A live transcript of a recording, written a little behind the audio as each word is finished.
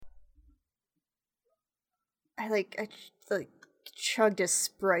like chugged a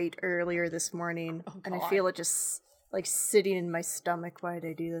Sprite earlier this morning, and I feel it just like sitting in my stomach. Why did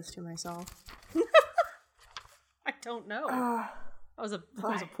I do this to myself? I don't know. That was a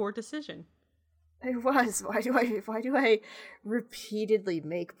poor decision. It was. Why do I repeatedly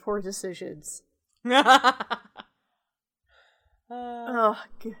make poor decisions? All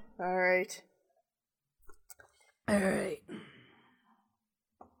right.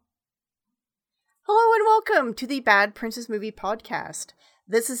 Hello and welcome to the Bad Princess Movie Podcast.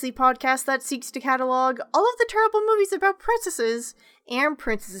 This is the podcast that seeks to catalog all of the terrible movies about princesses and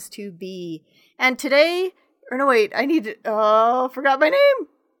princesses to be. And today, forgot my name.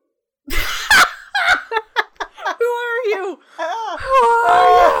 Who are you?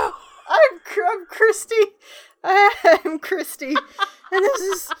 I'm Christy. I'm Christy. And this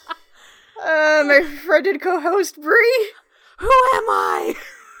is my friend and co-host, Bree. Who am I?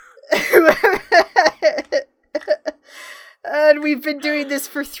 And we've been doing this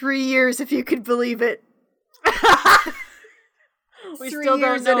for 3 years, if you could believe it. We still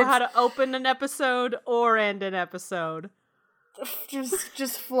don't know how to open an episode or end an episode.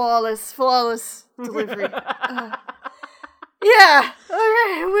 Just flawless delivery. Yeah. All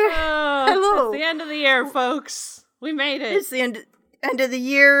right. Hello. It's the end of the year, folks. We made it. It's the end of the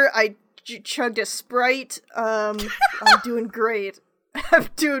year. I chugged a Sprite. I'm doing great. I'm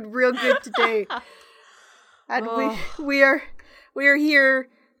doing real good today. And we are here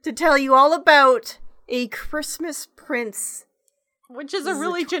to tell you all about A Christmas Prince. Which is a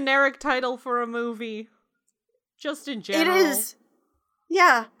really generic title for a movie. Just in general. It is.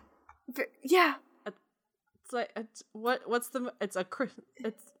 Yeah. Yeah. It's like what's the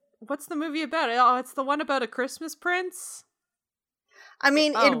movie about? Oh, it's the one about a Christmas prince? I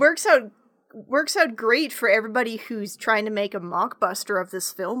mean, it works out great for everybody who's trying to make a mockbuster of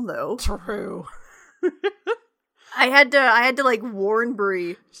this film, though. True. I had to like warn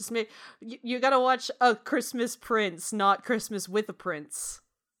Brie. Just you gotta watch A Christmas Prince, not Christmas with a Prince.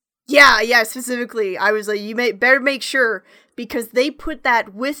 Yeah, specifically. I was like, better make sure, because they put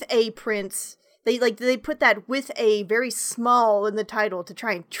that with a prince. They put that with a very small in the title to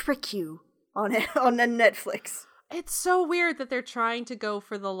try and trick you on Netflix. It's so weird that they're trying to go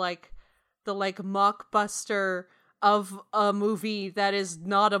for the mockbuster of a movie that is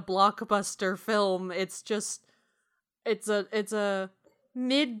not a blockbuster film. It's a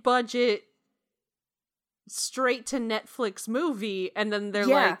mid-budget straight to Netflix movie, and then they're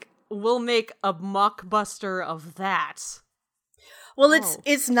like, we'll make a mockbuster of that. Well,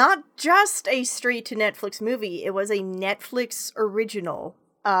 it's not just a straight to Netflix movie. It was a Netflix original.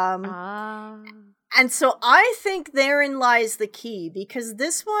 And so I think therein lies the key, because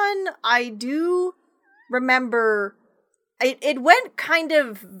this one, I do remember, it went kind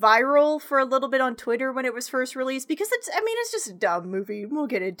of viral for a little bit on Twitter when it was first released, because it's just a dumb movie. We'll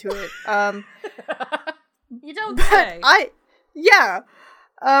get into it. You don't say.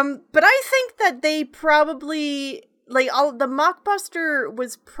 But I think that they probably, the mockbuster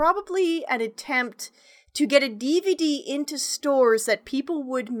was probably an attempt to get a DVD into stores that people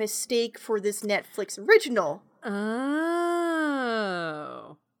would mistake for this Netflix original.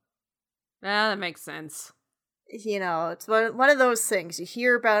 Oh. That makes sense. You know, it's one of those things. You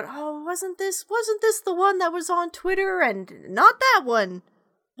hear about, wasn't this the one that was on Twitter? And not that one.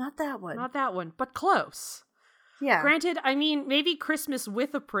 Not that one, but close. Yeah. Granted, I mean, maybe Christmas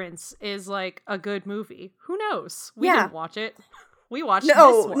with a Prince is like a good movie. Who knows? We didn't watch it. We watched this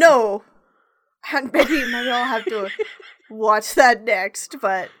one. No. And maybe I'll have to watch that next,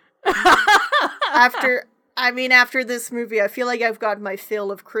 but after this movie, I feel like I've got my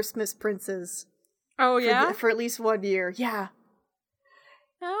fill of Christmas princes. Oh, yeah? For at least 1 year. Yeah.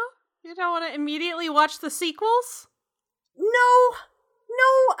 No? You don't want to immediately watch the sequels? No,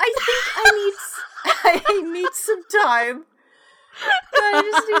 I think I need some time. I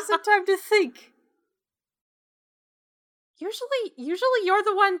just need some time to think. Usually you're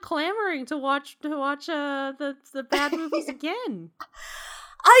the one clamoring to watch the bad movies again.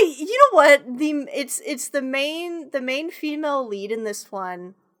 You know what? It's the main female lead in this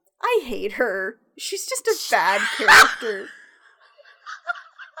one. I hate her. She's just a bad character.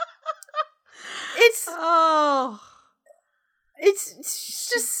 It's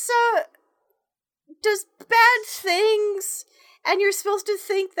just does bad things, and you're supposed to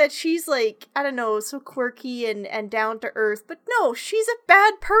think that she's like, I don't know, so quirky and down to earth, but no, she's a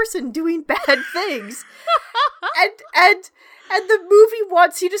bad person doing bad things. and the movie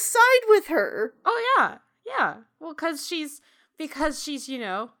wants you to side with her. Oh yeah. Well, because she's she's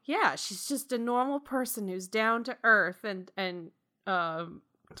just a normal person who's down to earth and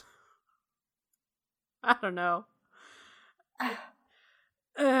I don't know.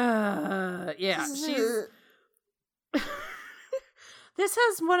 Yeah, she's... This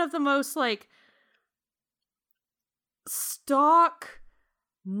has one of the most, like, stock,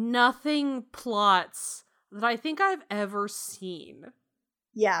 nothing plots that I think I've ever seen.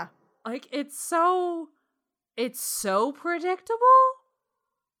 Yeah. Like, it's so predictable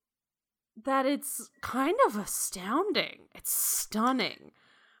that it's kind of astounding. It's stunning.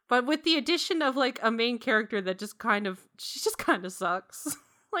 But with the addition of, like, a main character that she just kind of sucks.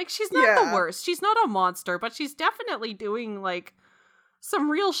 Like, she's not the worst. She's not a monster, but she's definitely doing, like,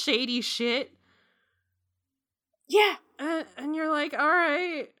 some real shady shit. Yeah. And you're like, all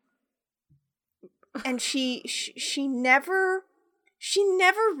right. And she never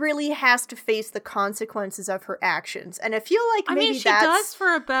really has to face the consequences of her actions. And I feel like maybe she does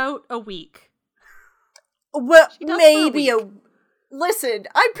for about a week. Well, maybe listen,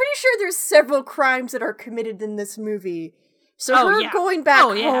 I'm pretty sure there's several crimes that are committed in this movie. So going back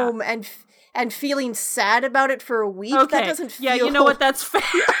home and feeling sad about it for a week, that doesn't feel... Yeah, you know what? That's fair.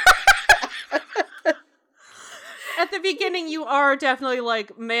 At the beginning, you are definitely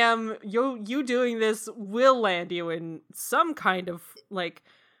like, ma'am, you doing this will land you in some kind of, like,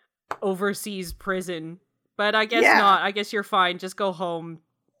 overseas prison. But I guess not. I guess you're fine. Just go home.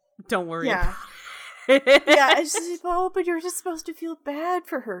 Don't worry about it. Yeah, it's just, but you're just supposed to feel bad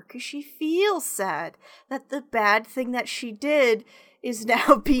for her because she feels sad that the bad thing that she did is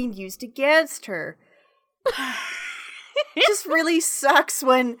now being used against her. It just really sucks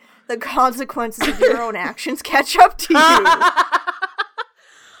when the consequences of your own actions catch up to you.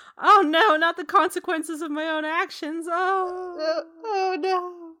 Oh no, not the consequences of my own actions. Oh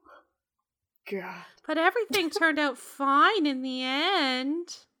no. God. But everything turned out fine in the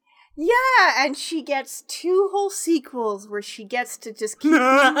end. Yeah, and she gets 2 whole sequels where she gets to just keep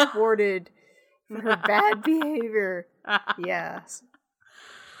being rewarded for her bad behavior. Yes.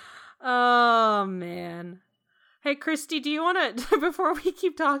 Oh, man. Hey, Christy, do you want to, before we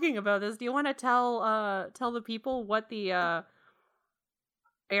keep talking about this, do you want to tell the people what the,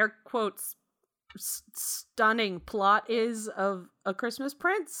 air quotes, stunning plot is of A Christmas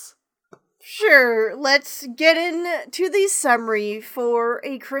Prince? Sure, let's get into the summary for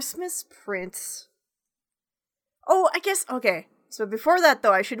A Christmas Prince. Oh, I guess, okay. So before that,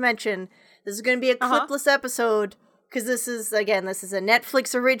 though, I should mention, this is going to be a clipless episode, because this is a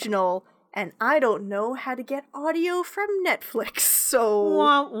Netflix original, and I don't know how to get audio from Netflix, so...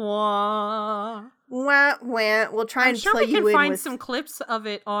 Wah, wah. Wah, wah. We'll try and play you in with... I'm sure we can find some clips of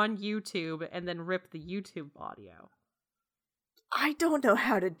it on YouTube, and then rip the YouTube audio. I don't know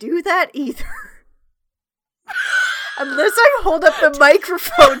how to do that either. Unless I hold up the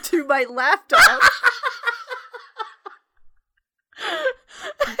microphone to my laptop.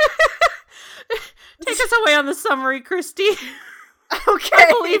 Take us away on the summary, Christy. Okay.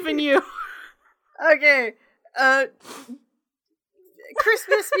 I believe in you. Okay.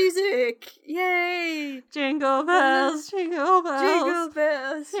 Christmas music. Yay. Jingle bells, jingle bells. Jingle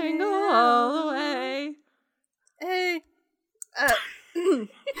bells. Jingle all the way. Hey.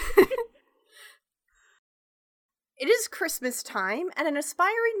 It is Christmas time, and an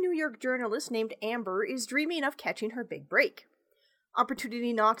aspiring New York journalist named Amber is dreaming of catching her big break.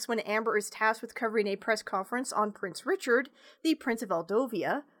 Opportunity knocks when Amber is tasked with covering a press conference on Prince Richard, the Prince of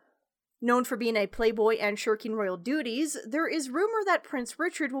Aldovia. Known for being a playboy and shirking royal duties, there is rumor that Prince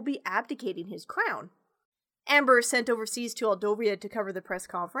Richard will be abdicating his crown. Amber is sent overseas to Aldovia to cover the press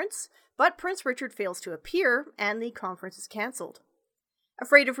conference, but Prince Richard fails to appear, and the conference is cancelled.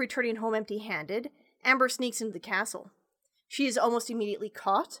 Afraid of returning home empty-handed, Amber sneaks into the castle. She is almost immediately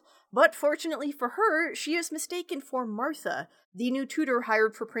caught, but fortunately for her, she is mistaken for Martha, the new tutor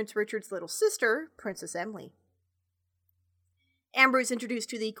hired for Prince Richard's little sister, Princess Emily. Amber is introduced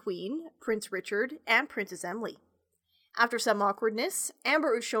to the Queen, Prince Richard, and Princess Emily. After some awkwardness,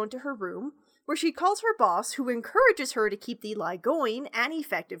 Amber is shown to her room, where she calls her boss, who encourages her to keep the lie going and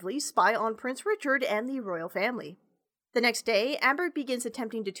effectively spy on Prince Richard and the royal family. The next day, Amber begins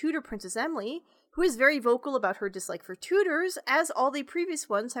attempting to tutor Princess Emily, who is very vocal about her dislike for tutors, as all the previous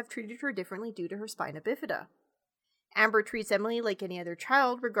ones have treated her differently due to her spina bifida. Amber treats Emily like any other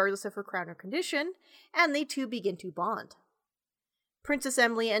child, regardless of her crown or condition, and they two begin to bond. Princess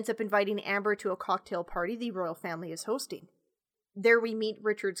Emily ends up inviting Amber to a cocktail party the royal family is hosting. There we meet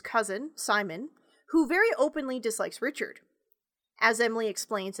Richard's cousin, Simon, who very openly dislikes Richard. As Emily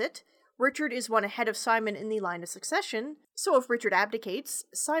explains it, Richard is one ahead of Simon in the line of succession, so if Richard abdicates,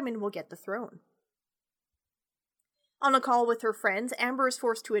 Simon will get the throne. On a call with her friends, Amber is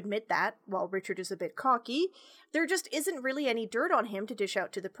forced to admit that, while Richard is a bit cocky, there just isn't really any dirt on him to dish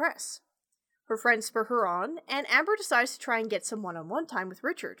out to the press. Her friends spur her on, and Amber decides to try and get some one-on-one time with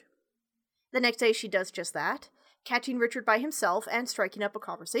Richard. The next day she does just that, catching Richard by himself and striking up a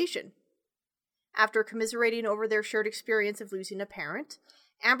conversation. After commiserating over their shared experience of losing a parent,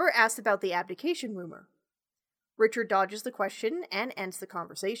 Amber asks about the abdication rumor. Richard dodges the question and ends the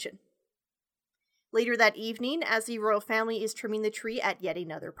conversation. Later that evening, as the royal family is trimming the tree at yet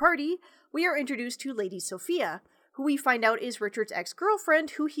another party, we are introduced to Lady Sophia, who we find out is Richard's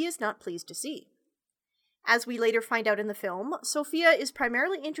ex-girlfriend, who he is not pleased to see. As we later find out in the film, Sophia is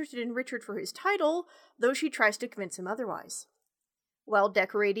primarily interested in Richard for his title, though she tries to convince him otherwise. While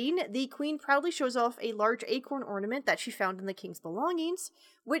decorating, the queen proudly shows off a large acorn ornament that she found in the king's belongings,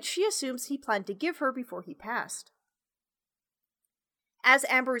 which she assumes he planned to give her before he passed. As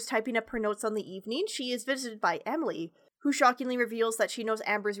Amber is typing up her notes on the evening, she is visited by Emily, who shockingly reveals that she knows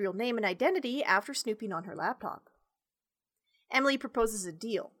Amber's real name and identity after snooping on her laptop. Emily proposes a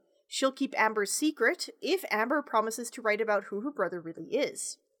deal. She'll keep Amber's secret if Amber promises to write about who her brother really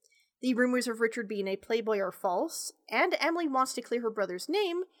is. The rumors of Richard being a playboy are false, and Emily wants to clear her brother's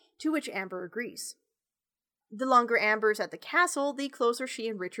name, to which Amber agrees. The longer Amber is at the castle, the closer she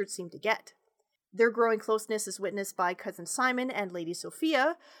and Richard seem to get. Their growing closeness is witnessed by Cousin Simon and Lady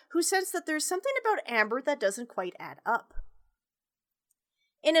Sophia, who sense that there's something about Amber that doesn't quite add up.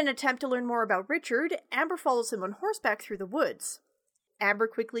 In an attempt to learn more about Richard, Amber follows him on horseback through the woods. Amber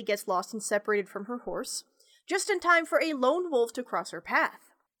quickly gets lost and separated from her horse, just in time for a lone wolf to cross her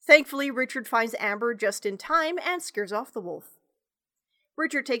path. Thankfully, Richard finds Amber just in time and scares off the wolf.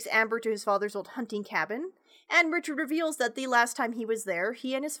 Richard takes Amber to his father's old hunting cabin, and Richard reveals that the last time he was there,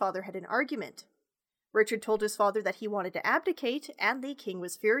 he and his father had an argument. Richard told his father that he wanted to abdicate, and the king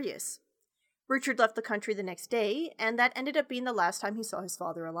was furious. Richard left the country the next day, and that ended up being the last time he saw his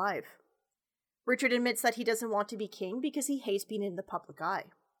father alive. Richard admits that he doesn't want to be king because he hates being in the public eye.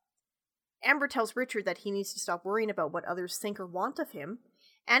 Amber tells Richard that he needs to stop worrying about what others think or want of him,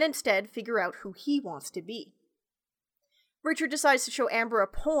 and instead figure out who he wants to be. Richard decides to show Amber a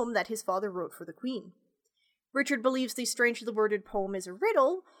poem that his father wrote for the queen. Richard believes the strangely worded poem is a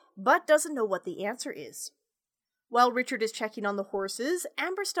riddle, but doesn't know what the answer is. While Richard is checking on the horses,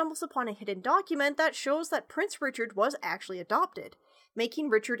 Amber stumbles upon a hidden document that shows that Prince Richard was actually adopted, making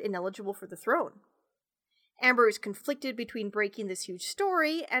Richard ineligible for the throne. Amber is conflicted between breaking this huge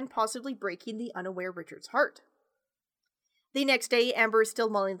story and possibly breaking the unaware Richard's heart. The next day, Amber is still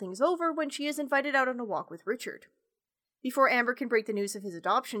mulling things over when she is invited out on a walk with Richard. Before Amber can break the news of his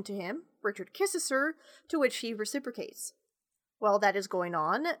adoption to him, Richard kisses her, to which she reciprocates. While that is going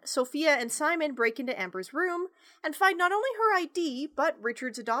on, Sophia and Simon break into Amber's room and find not only her ID, but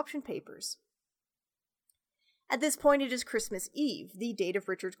Richard's adoption papers. At this point, it is Christmas Eve, the date of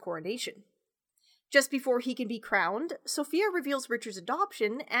Richard's coronation. Just before he can be crowned, Sophia reveals Richard's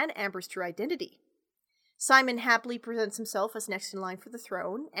adoption and Amber's true identity. Simon happily presents himself as next in line for the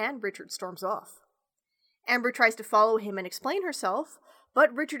throne, and Richard storms off. Amber tries to follow him and explain herself,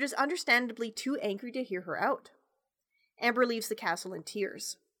 but Richard is understandably too angry to hear her out. Amber leaves the castle in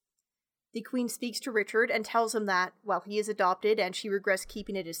tears. The queen speaks to Richard and tells him that, while he is adopted and she regrets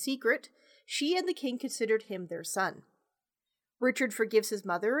keeping it a secret, she and the king considered him their son. Richard forgives his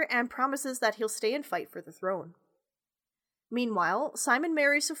mother and promises that he'll stay and fight for the throne. Meanwhile, Simon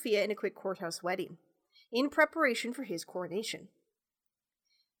marries Sophia in a quick courthouse wedding, in preparation for his coronation.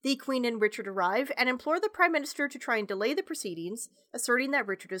 The Queen and Richard arrive and implore the Prime Minister to try and delay the proceedings, asserting that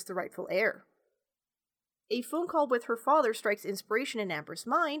Richard is the rightful heir. A phone call with her father strikes inspiration in Amber's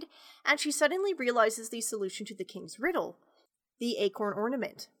mind, and she suddenly realizes the solution to the king's riddle, the acorn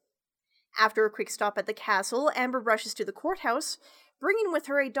ornament. After a quick stop at the castle, Amber rushes to the courthouse, bringing with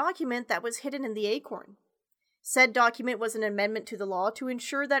her a document that was hidden in the acorn. Said document was an amendment to the law to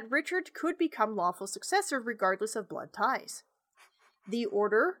ensure that Richard could become lawful successor regardless of blood ties. The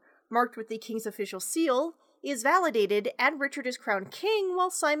order, marked with the king's official seal, is validated, and Richard is crowned king while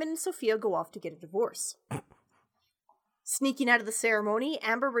Simon and Sophia go off to get a divorce. Sneaking out of the ceremony,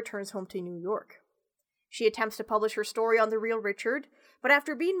 Amber returns home to New York. She attempts to publish her story on the real Richard, but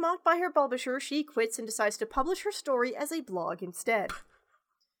after being mocked by her publisher, she quits and decides to publish her story as a blog instead.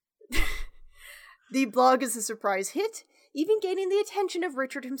 The blog is a surprise hit, even gaining the attention of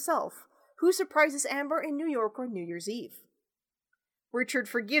Richard himself, who surprises Amber in New York on New Year's Eve. Richard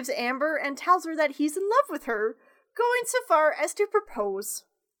forgives Amber and tells her that he's in love with her, going so far as to propose.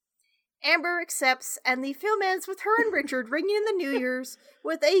 Amber accepts, and the film ends with her and Richard ringing in the New Year's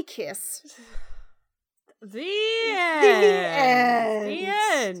with a kiss. The end. The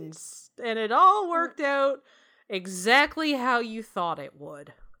end. And it all worked out exactly how you thought it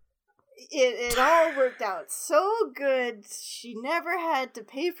would. it all worked out so good. She never had to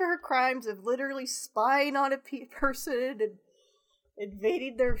pay for her crimes of literally spying on a person and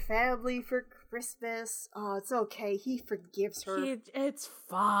invading their family for Christmas. Oh, it's okay. He forgives her. It's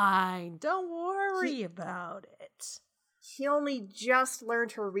fine. Don't worry about it. He only just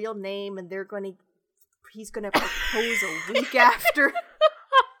learned her real name, and he's gonna propose a week after.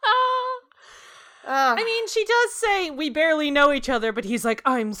 I mean, she does say we barely know each other, but he's like,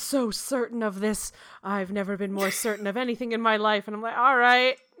 I'm so certain of this. I've never been more certain of anything in my life. And I'm like, all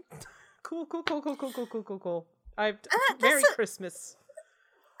right. Cool. Merry Christmas.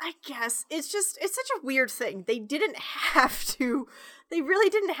 I guess. It's such a weird thing. They really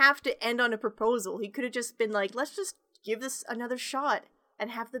didn't have to end on a proposal. He could have just been like, let's just give this another shot and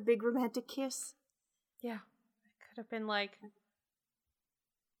have the big romantic kiss. Yeah. It could have been like...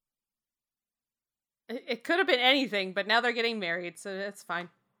 It could have been anything, but now they're getting married, so it's fine.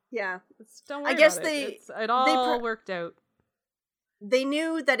 Yeah. Don't worry about it. It all worked out. They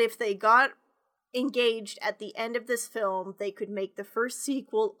knew that if they got engaged at the end of this film, they could make the first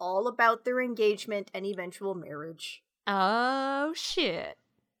sequel all about their engagement and eventual marriage. Oh, shit.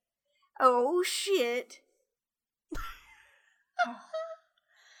 Oh, shit.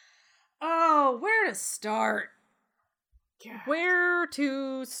 Oh, where to start? God. Where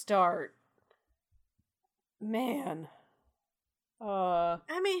to start? Man. I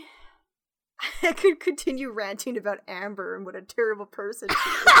mean, I could continue ranting about Amber and what a terrible person she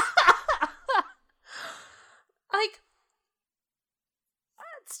is. Like,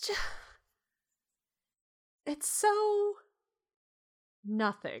 it's so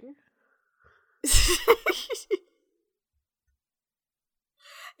nothing.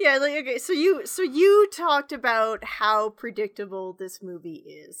 Yeah, like, okay, so you talked about how predictable this movie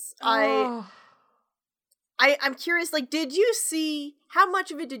is. I'm curious, like, how much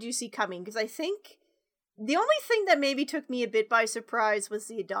of it did you see coming? Because I think the only thing that maybe took me a bit by surprise was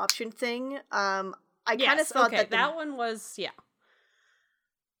the adoption thing. I kind of thought that one was, yeah.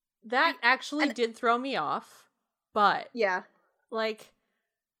 That actually did throw me off, but... Yeah. Like,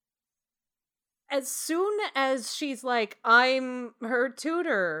 as soon as she's like, I'm her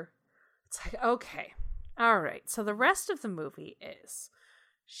tutor, it's like, okay, all right. So the rest of the movie is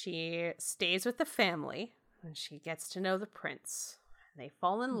she stays with the family, and she gets to know the prince. They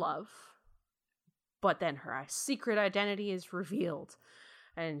fall in love, but then her secret identity is revealed,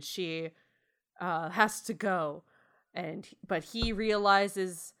 and she has to go. But he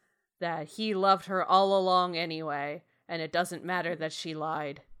realizes that he loved her all along anyway, and it doesn't matter that she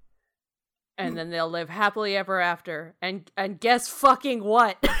lied. And then they'll live happily ever after. And guess fucking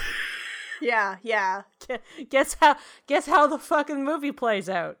what? Yeah. Guess how the fucking movie plays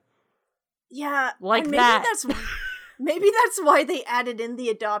out. Yeah, like maybe that. Maybe that's why they added in the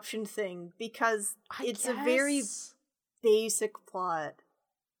adoption thing, because it's a very basic plot.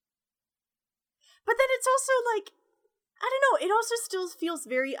 But then it's also like, I don't know, it also still feels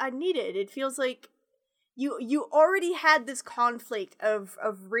very unneeded. It feels like you already had this conflict of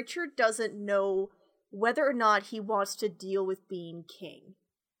Richard doesn't know whether or not he wants to deal with being king.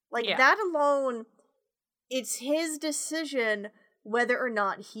 Like, that alone, it's his decision whether or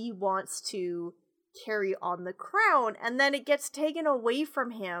not he wants to carry on the crown, and then it gets taken away from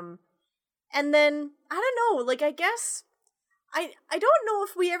him. And then, I don't know, like, I guess, I don't know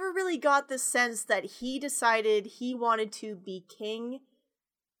if we ever really got the sense that he decided he wanted to be king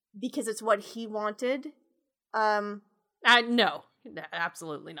because it's what he wanted. No,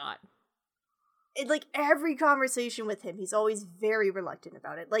 absolutely not. Like, every conversation with him, he's always very reluctant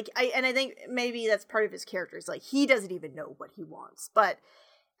about it. Like, I think maybe that's part of his character. Is like, he doesn't even know what he wants. But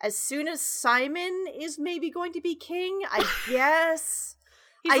as soon as Simon is maybe going to be king, I guess...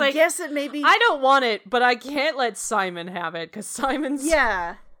 I guess it maybe... I don't want it, but I can't let Simon have it, because Simon's...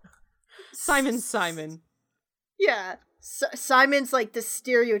 Yeah. Simon. Yeah. Simon's like the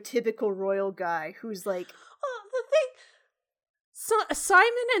stereotypical royal guy who's like... the thing...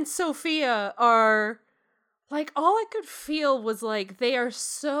 Simon and Sophia are... Like, all I could feel was like, they are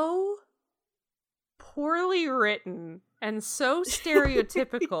so poorly written and so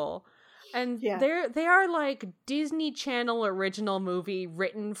stereotypical... And they are like Disney Channel original movie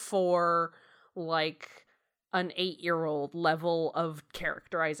written for like an 8-year-old level of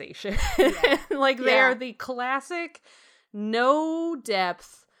characterization. Like they are the classic, no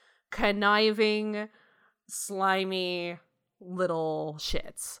depth, conniving, slimy little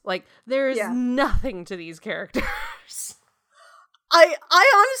shits. Like there's nothing to these characters. I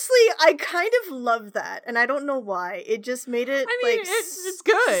honestly, I kind of love that, and I don't know why. It just made it, I mean, it's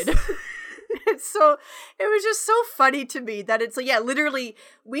good. So it was just so funny to me that it's like, yeah, literally,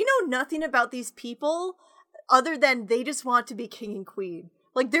 we know nothing about these people other than they just want to be king and queen.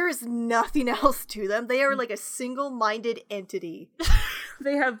 Like, there is nothing else to them. They are like a single-minded entity.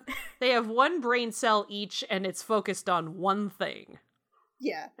 They have one brain cell each, and it's focused on one thing.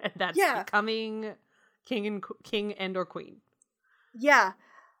 Yeah. And that's becoming king and or queen. Yeah.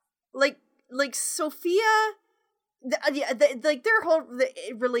 Like Sophia, like their whole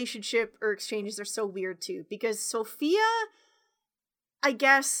relationship or exchanges are so weird too, because Sophia, I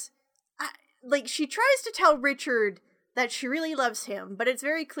guess, like, she tries to tell Richard that she really loves him, but it's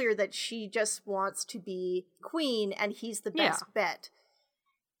very clear that she just wants to be queen and he's the best bet.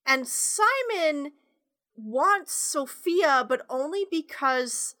 And Simon wants Sophia, but only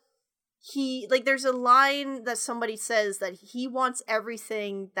because there's a line that somebody says that he wants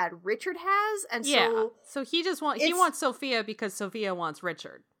everything that Richard has, and so he wants Sophia because Sophia wants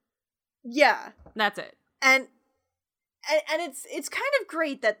Richard. Yeah. That's it. And it's kind of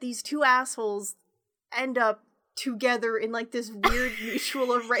great that these two assholes end up together in like this weird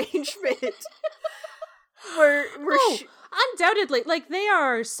mutual arrangement where undoubtedly, like, they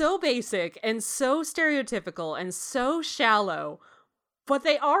are so basic and so stereotypical and so shallow, but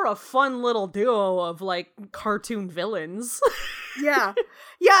they are a fun little duo of like cartoon villains. yeah,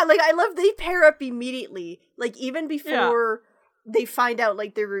 like, I love they pair up immediately, like, even before they find out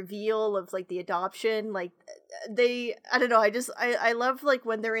like the reveal of like the adoption. Like, I don't know, I love like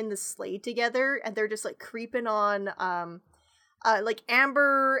when they're in the sleigh together and they're just like creeping on like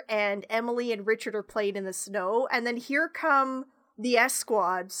Amber and Emily and Richard are playing in the snow, and then here come the S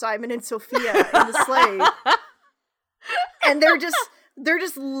Squad, Simon and Sophia, in the sleigh. And they're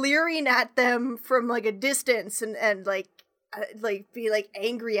just leering at them from like a distance and like be like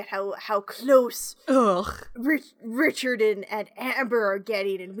angry at how close Richard and Amber are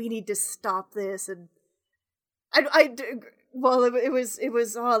getting, and we need to stop this. And it was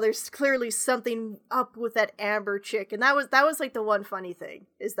there's clearly something up with that Amber chick, and that was like the one funny thing,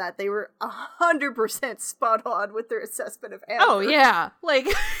 is that they were 100% spot on with their assessment of Amber. Oh yeah, like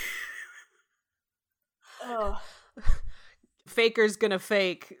faker's gonna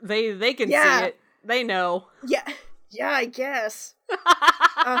fake. They can see it. They know. Yeah, I guess.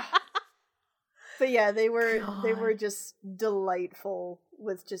 But yeah, they were just delightful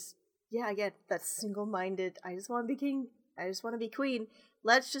with just, again, that single-minded, I just want to be king, I just want to be queen.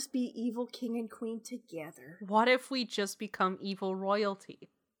 Let's just be evil king and queen together. What if we just become evil royalty?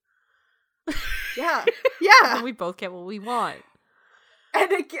 Yeah. And we both get what we want. And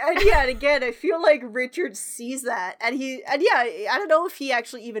again, I feel like Richard sees that, and I don't know if he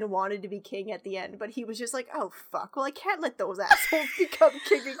actually even wanted to be king at the end, but he was just like, oh fuck, well, I can't let those assholes become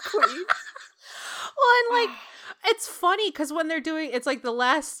king and queen. Well, and like, it's funny because when they're doing, it's like the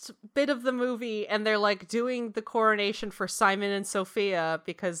last bit of the movie, and they're like doing the coronation for Simon and Sophia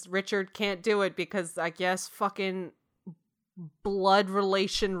because Richard can't do it because I guess fucking blood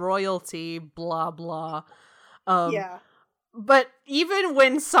relation royalty, blah blah. But even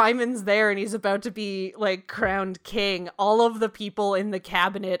when Simon's there and he's about to be like crowned king, all of the people in the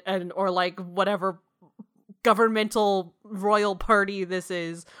cabinet or like whatever governmental royal party this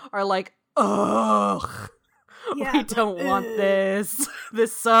is are like, ugh, we don't want this.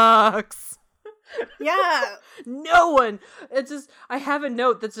 This sucks. Yeah. No one. It's just, I have a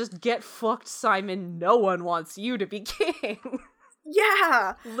note that's just, get fucked, Simon. No one wants you to be king.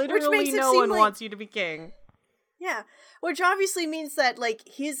 Yeah. Literally no one wants you to be king. Yeah. Which obviously means that, like,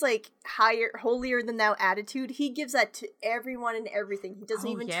 his, like, holier than thou attitude, he gives that to everyone and everything. He doesn't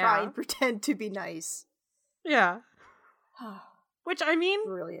even try and pretend to be nice. Yeah. Which, I mean...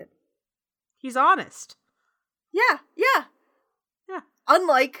 Brilliant. He's honest. Yeah.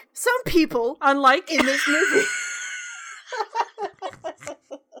 Unlike some people in this movie.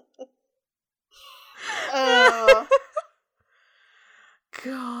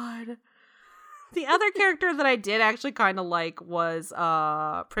 God. The other character that I did actually kind of like was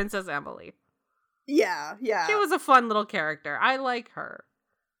Princess Emily. Yeah. She was a fun little character. I like her.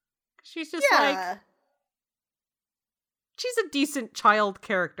 She's just like... She's a decent child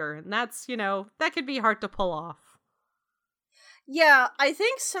character, and that's, that could be hard to pull off. Yeah, I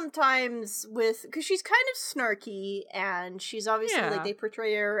think sometimes because she's kind of snarky, and she's obviously, like, they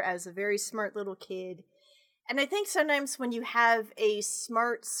portray her as a very smart little kid. And I think sometimes when you have a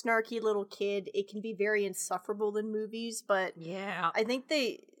smart, snarky little kid, it can be very insufferable in movies, but I think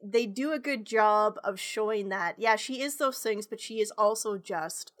they do a good job of showing that, she is those things, but she is also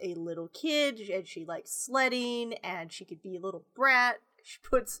just a little kid, and she likes sledding, and she could be a little brat. She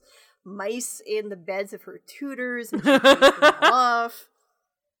puts mice in the beds of her tutors, and she takes them off.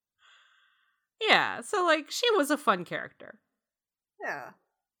 Yeah, so, like, she was a fun character. Yeah.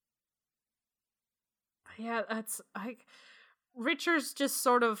 Yeah, that's, like, Richard's just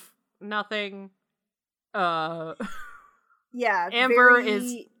sort of nothing. Yeah, Amber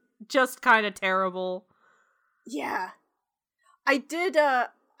is just kind of terrible. Yeah. I did,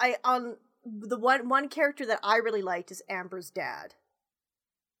 the one character that I really liked is Amber's dad.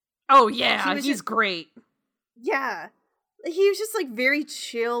 Oh, yeah, he's great. Yeah. He was just, like, very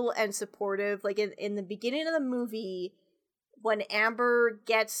chill and supportive. Like, in the beginning of the movie, when Amber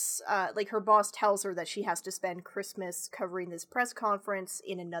gets, like, her boss tells her that she has to spend Christmas covering this press conference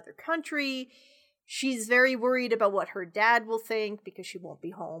in another country, she's very worried about what her dad will think because she won't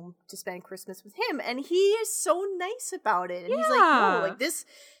be home to spend Christmas with him. And he is so nice about it. And he's like, no, like,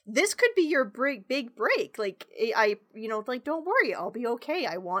 this could be your big break. Like, like, don't worry, I'll be okay.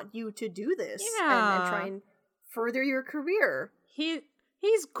 I want you to do this and try and further your career. He's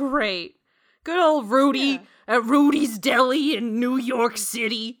great. Good old Rudy at Rudy's Deli in New York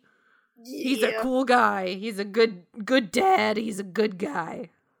City. Yeah. He's a cool guy. He's a good dad. He's a good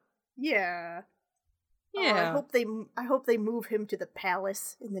guy. Yeah. Yeah. I hope they move him to the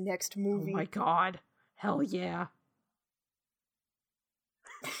palace in the next movie. Oh my god. Hell yeah.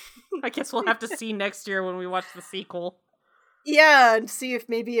 I guess we'll have to see next year when we watch the sequel. Yeah, and see if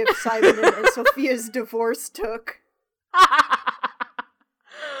Simon and Sophia's divorce took. I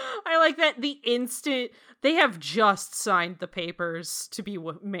like that the instant they have just signed the papers to be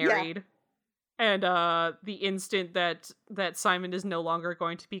married. Yeah. And the instant that Simon is no longer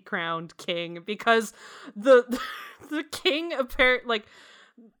going to be crowned king because the king apparently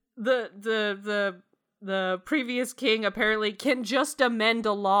the previous king apparently can just amend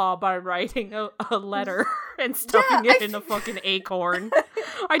a law by writing a letter and stuffing it in a fucking acorn.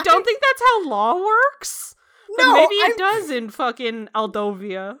 I don't think that's how law works. But no, maybe it does in fucking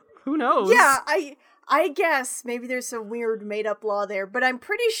Aldovia. Who knows? Yeah, I guess maybe there's some weird made up law there, but I'm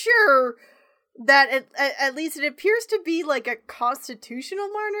pretty sure that at least it appears to be like a constitutional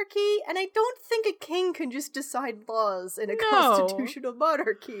monarchy, and I don't think a king can just decide laws in a constitutional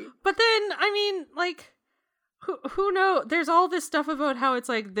monarchy. But then, I mean, like, who knows? There's all this stuff about how it's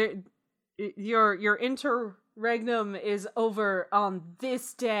like your interregnum is over on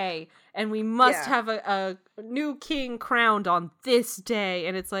this day, and we must have a new king crowned on this day,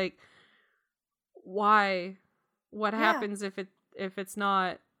 and it's like, why? What happens if it's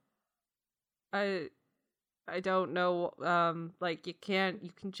not? I don't know. You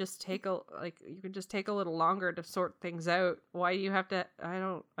can just take a little longer to sort things out. Why do you have to? I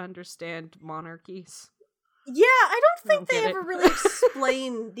don't understand monarchies. Yeah, I don't think they ever really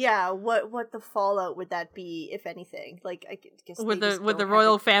explain. What the fallout would that be, if anything? Like, I guess would the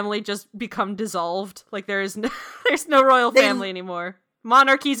royal family just become dissolved? Like, there's no royal family anymore.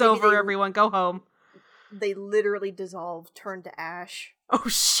 Monarchy's over. Everyone, go home. They literally dissolve, turn to ash. Oh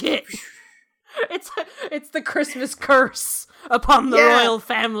shit. It's the Christmas curse upon the royal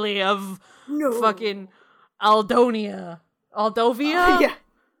family of fucking Aldovia. Yeah.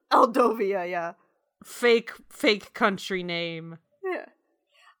 Aldovia, yeah. Fake country name. Yeah.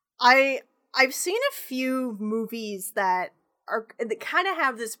 I've seen a few movies that kind of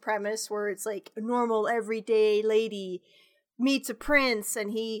have this premise where it's like a normal everyday lady meets a prince,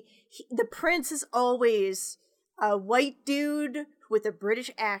 and the prince is always a white dude with a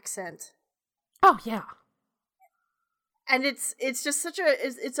British accent. Oh yeah. And it's just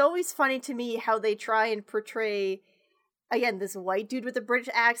it's always funny to me how they try and portray, again, this white dude with a British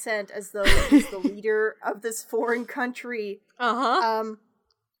accent as though he's the leader of this foreign country.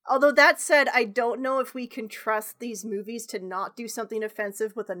 Although that said, I don't know if we can trust these movies to not do something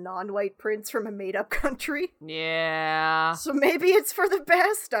offensive with a non-white prince from a made-up country. Yeah. So maybe it's for the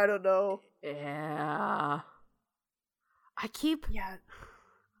best, I don't know. Yeah.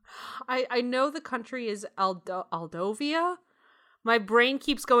 I know the country is Aldovia. My brain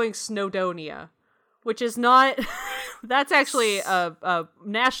keeps going Snowdonia, which is not... That's actually a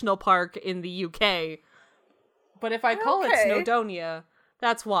national park in the UK. But if I call it Snowdonia,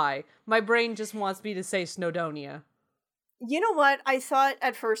 that's why. My brain just wants me to say Snowdonia. You know what? I thought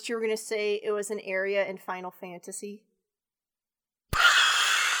at first you were going to say it was an area in Final Fantasy.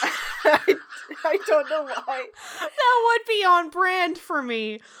 I don't know why. That would be on brand for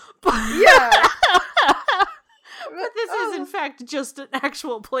me. But yeah. But this is, in fact, just an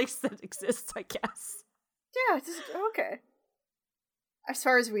actual place that exists, I guess. Yeah, okay. As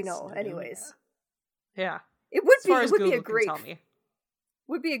far as we know, anyways. Yeah. It would be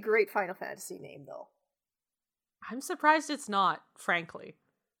a great Final Fantasy name, though. I'm surprised it's not, frankly.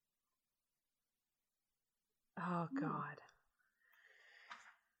 Oh, God.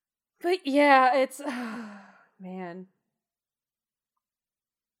 But yeah, it's man.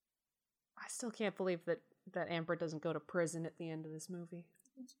 I still can't believe that Amber doesn't go to prison at the end of this movie.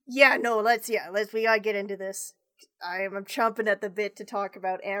 Yeah, no, let's we gotta get into this. I'm chomping at the bit to talk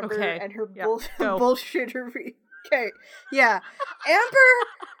about Amber and her bullshittery. Okay, yeah,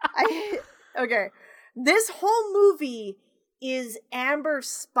 Amber. Okay, this whole movie is Amber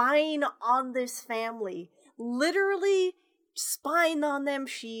spying on this family, literally spying on them.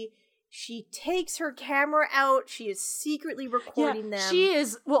 She takes her camera out. She is secretly recording them. She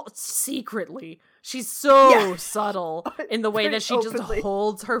is, secretly. She's so subtle in the way that she just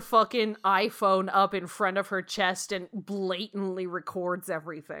holds her fucking iPhone up in front of her chest and blatantly records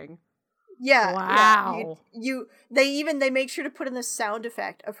everything. Yeah. Wow. Yeah. They make sure to put in the sound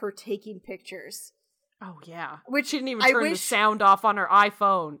effect of her taking pictures. Oh, yeah. Which she didn't even turn the sound off on her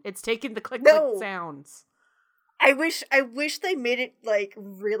iPhone. It's taking the click sounds. I wish they made it like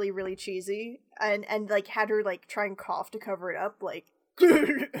really, really cheesy and like had her like try and cough to cover it up, like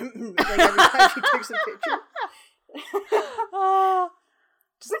every time she takes a picture.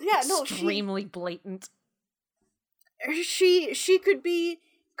 Extremely blatant. She could be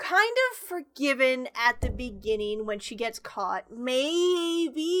kind of forgiven at the beginning when she gets caught.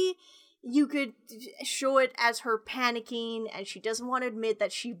 Maybe you could show it as her panicking and she doesn't want to admit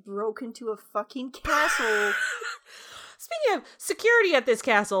that she broke into a fucking castle. Speaking of security at this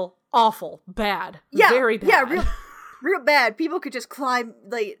castle, awful, bad, very bad. Yeah, real bad. People could just climb,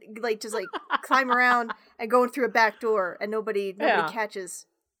 climb around and go in through a back door and nobody catches.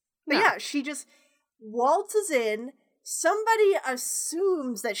 But she just waltzes in. Somebody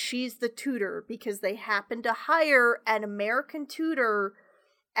assumes that she's the tutor because they happen to hire an American tutor.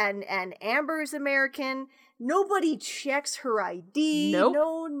 And Amber's American. Nobody checks her ID. Nope.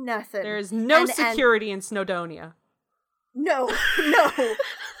 No nothing. There's no security in Snowdonia. No.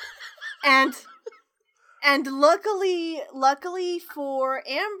 and luckily for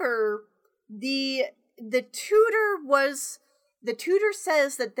Amber, the tutor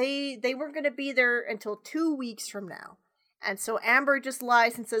says that they weren't going to be there until 2 weeks from now. And so Amber just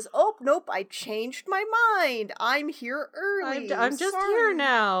lies and says, "Oh, nope, I changed my mind. I'm here early. I'm just here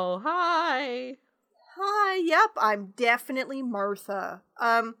now. Hi, yep, I'm definitely Martha."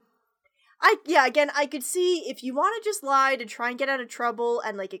 I could see if you want to just lie to try and get out of trouble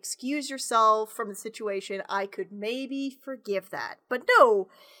and like excuse yourself from the situation, I could maybe forgive that. But no,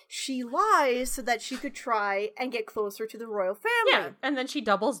 she lies so that she could try and get closer to the royal family. Yeah, and then she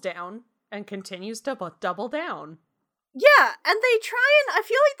doubles down and continues to double down. Yeah, and I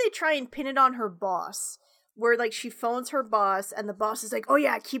feel like they try and pin it on her boss, where, like, she phones her boss, and the boss is like, "Oh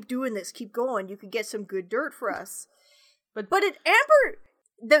yeah, keep doing this, keep going, you could get some good dirt for us." But Amber,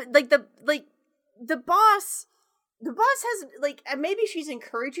 the boss has, like, and maybe she's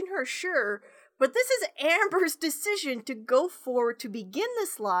encouraging her, sure, but this is Amber's decision to go forward, to begin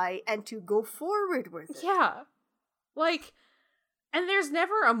this lie, and to go forward with it. Yeah. Like... And there's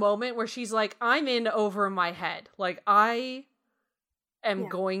never a moment where she's like, I'm in over my head. Like, I am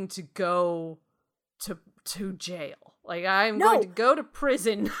going to go to jail. Like, I'm going to go to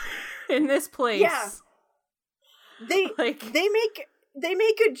prison in this place. Yeah. They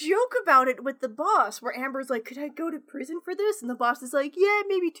make a joke about it with the boss, where Amber's like, "Could I go to prison for this?" And the boss is like, "Yeah,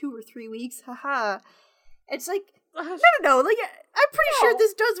 maybe 2 or 3 weeks, haha." It's like, no, like, I'm pretty sure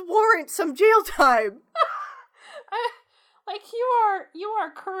this does warrant some jail time. Like, you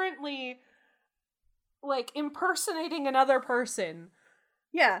are currently, like, impersonating another person.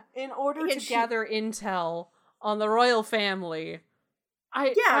 Yeah. In order to gather intel on the royal family.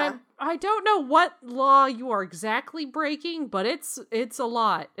 I don't know what law you are exactly breaking, but it's a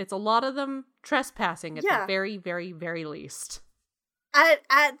lot. It's a lot of them trespassing at the very, very, very least.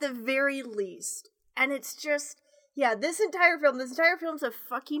 At the very least. And it's just, this entire film's a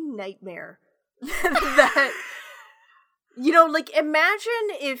fucking nightmare. That... You know, like,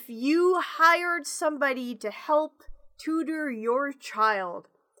 imagine if you hired somebody to help tutor your child,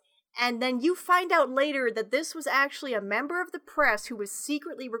 and then you find out later that this was actually a member of the press who was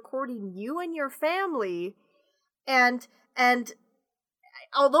secretly recording you and your family, and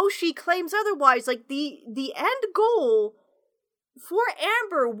although she claims otherwise, like, the end goal for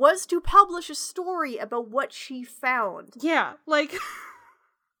Amber was to publish a story about what she found. Yeah, like...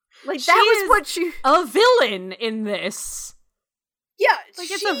 Like, that was what she... a villain in this. Yeah, like,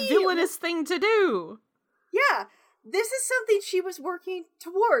 it's a villainous thing to do. Yeah, this is something she was working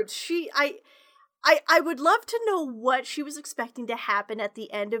towards. I would love to know what she was expecting to happen at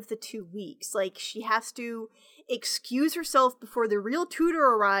the end of the 2 weeks. Like, she has to excuse herself before the real tutor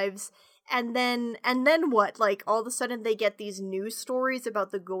arrives and then what? Like, all of a sudden they get these news stories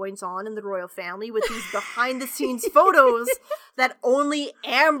about the goings on in the royal family with these behind the scenes photos that only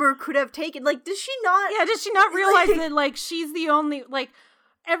Amber could have taken. Like, does she not realize that, like, she's the only, like,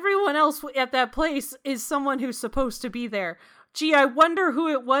 everyone else at that place is someone who's supposed to be there. Gee, I wonder who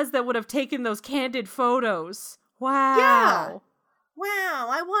it was that would have taken those candid photos. Wow. Yeah. Wow,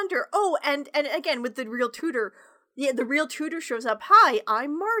 I wonder. Oh, and again, with the real tutor, the real tutor shows up. Hi,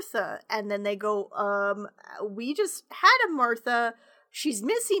 I'm Martha. And then they go, we just had a Martha. She's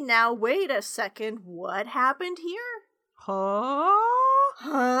missing now. Wait a second. What happened here? Huh?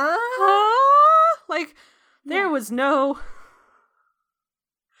 Like, there was no...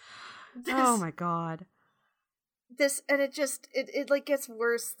 oh my god. And it like gets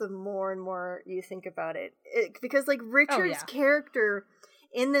worse the more and more you think about it. Because like Richard's character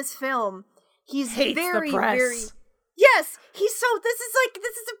in this film, he's hates very, the press. very... Yes, this is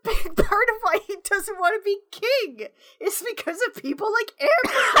a big part of why he doesn't want to be king. It's because of people like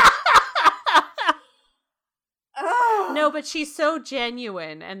Amber. Oh. No, but she's so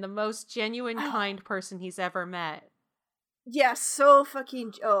genuine and the most genuine, kind person he's ever met. Yeah, so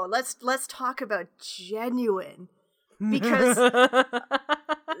fucking... Oh, let's talk about genuine. Because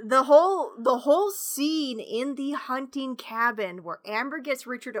the whole scene in the hunting cabin where Amber gets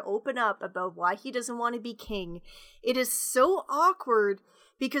Richard to open up about why he doesn't want to be king, it is so awkward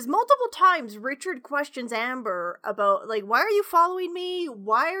because multiple times Richard questions Amber about, like, why are you following me?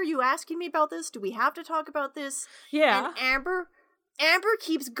 Why are you asking me about this? Do we have to talk about this? Yeah. And Amber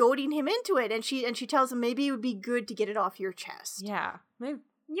keeps goading him into it, and she tells him maybe it would be good to get it off your chest. Yeah. Maybe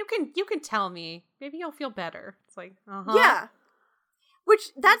you can tell me. Maybe you'll feel better. It's like, Yeah.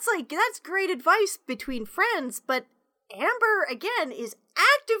 Which, that's great advice between friends, but Amber, again, is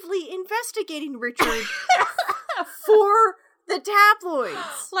actively investigating Richard for the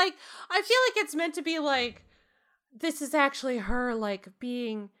tabloids. Like, I feel like it's meant to be like, this is actually her, like,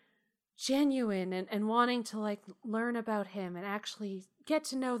 being genuine and wanting to, like, learn about him and actually get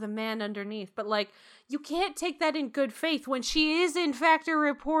to know the man underneath. But, like, you can't take that in good faith when she is, in fact, a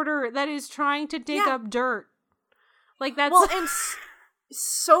reporter that is trying to dig up dirt. Like, that's... Well, and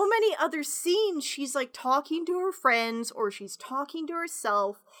so many other scenes, she's, like, talking to her friends or she's talking to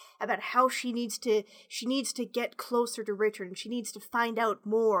herself about how she needs to get closer to Richard and she needs to find out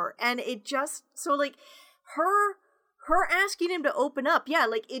more. And it just... So, like, her asking him to open up,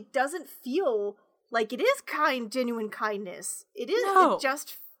 like, it doesn't feel like it is genuine kindness. It is. No. It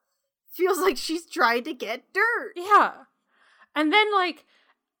just feels like she's trying to get dirt. Yeah. And then, like,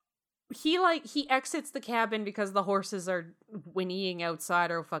 he exits the cabin because the horses are whinnying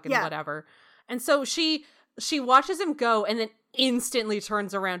outside or fucking whatever. And so she watches him go and then instantly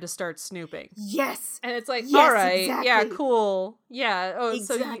turns around to start snooping. Yes. And it's like, yes, all right, exactly. yeah, cool. Yeah. Oh,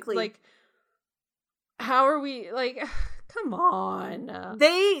 exactly. So, like, how are we, like, come on.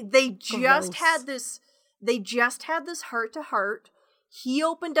 They just had this heart to heart. He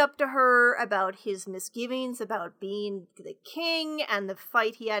opened up to her about his misgivings about being the king and the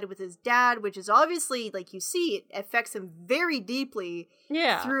fight he had with his dad, which is obviously, like, you see, it affects him very deeply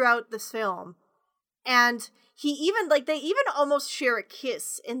throughout this film. And they even almost share a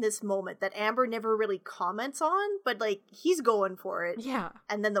kiss in this moment that Amber never really comments on, but, like, he's going for it. Yeah.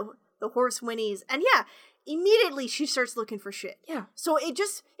 And then the horse whinnies. And immediately she starts looking for shit. Yeah. So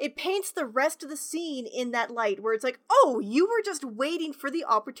it paints the rest of the scene in that light where it's like, oh, you were just waiting for the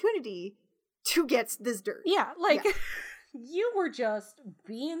opportunity to get this dirt. Yeah, like, you were just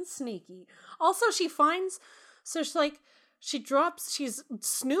being sneaky. Also, she's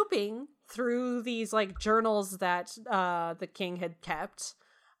snooping through these, like, journals that the king had kept.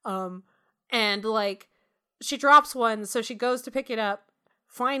 And, like, she drops one, so she goes to pick it up,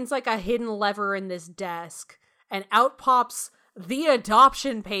 finds, like, a hidden lever in this desk, and out pops the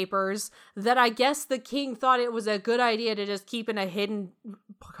adoption papers that I guess the king thought it was a good idea to just keep in a hidden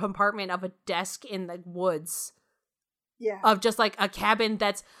compartment of a desk in the woods. Yeah. Of just, like, a cabin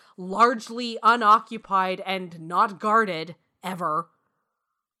that's largely unoccupied and not guarded ever.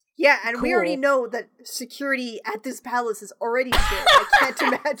 Yeah, and we already know that security at this palace is already shit. I can't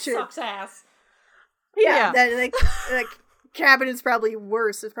imagine. Sucks ass. Yeah. That, like cabin is probably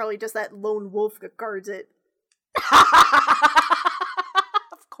worse. It's probably just that lone wolf that guards it.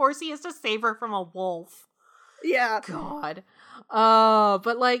 Of course he has to save her from a wolf. Yeah. God.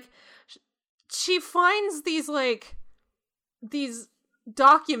 But, like, she finds these, like, these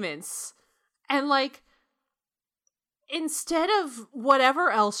documents and, like, instead of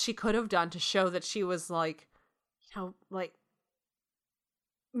whatever else she could have done to show that she was, like, you know, like,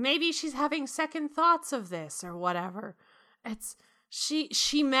 maybe she's having second thoughts of this or whatever.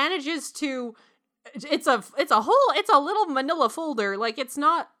 she manages to, it's a little manila folder, like it's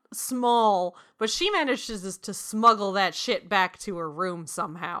not small, but she manages to smuggle that shit back to her room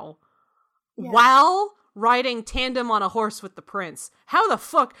somehow. Yeah. While riding tandem on a horse with the prince. How the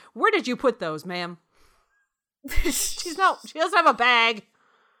fuck, where did you put those, ma'am? She doesn't have a bag.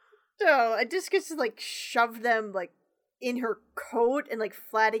 No, I just gets to like shove them like in her coat and like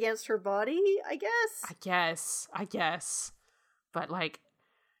flat against her body, I guess. I guess. But like,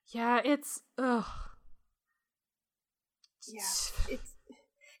 yeah, it's ugh. Yeah,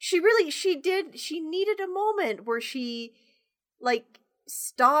 she needed a moment where she like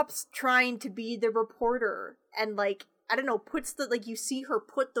stops trying to be the reporter and like, I don't know, puts the, like, you see her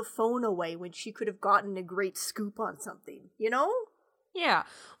put the phone away when she could have gotten a great scoop on something, you know? Yeah.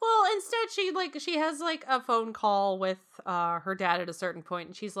 Well, instead she has like a phone call with her dad at a certain point,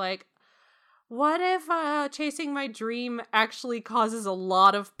 and she's like, what if chasing my dream actually causes a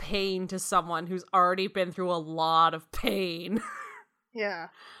lot of pain to someone who's already been through a lot of pain? Yeah.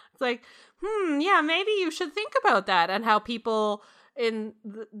 It's like, yeah, maybe you should think about that, and how people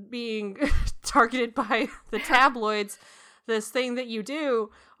being targeted by the tabloids, this thing that you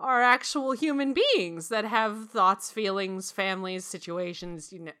do, are actual human beings that have thoughts, feelings, families,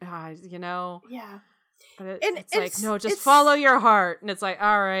 situations, you know. Yeah. But it's like, no, just follow your heart. And it's like,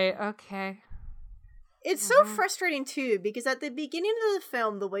 all right, okay. It's so frustrating too, because at the beginning of the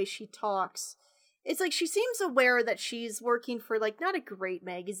film, the way she talks, it's like she seems aware that she's working for like not a great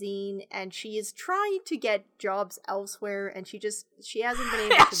magazine, and she is trying to get jobs elsewhere, and she hasn't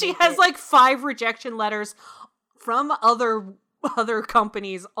been able to. She has like 5 rejection letters from other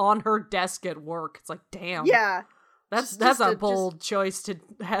companies on her desk at work. It's like, damn. Yeah. That's a bold choice to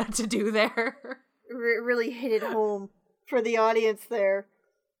do there. Really hit it home for the audience there.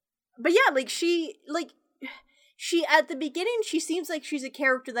 But yeah, like she at the beginning, she seems like she's a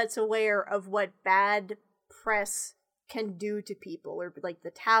character that's aware of what bad press can do to people, or like the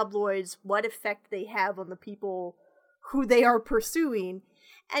tabloids, what effect they have on the people who they are pursuing.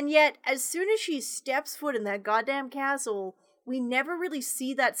 And yet, as soon as she steps foot in that goddamn castle, we never really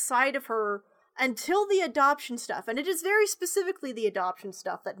see that side of her until the adoption stuff. And it is very specifically the adoption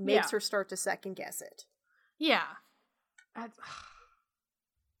stuff that makes her start to second guess it. Yeah.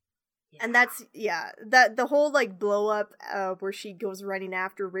 And that's, that the whole, like, blow up where she goes running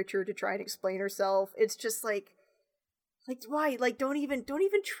after Richard to try and explain herself. It's just like, why? Like, don't even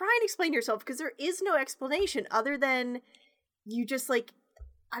try and explain yourself, because there is no explanation other than you just, like,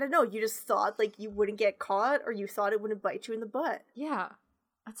 I don't know, you just thought, like, you wouldn't get caught, or you thought it wouldn't bite you in the butt. Yeah.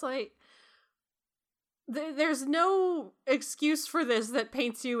 It's like, there's no excuse for this that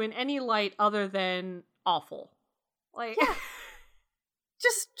paints you in any light other than awful. Like, yeah.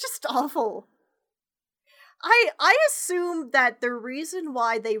 Just awful. I assume that the reason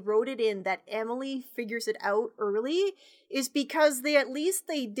why they wrote it in that Emily figures it out early is because they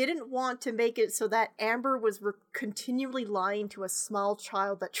didn't want to make it so that Amber was continually lying to a small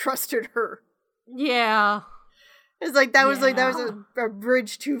child that trusted her. Yeah. It's like that was a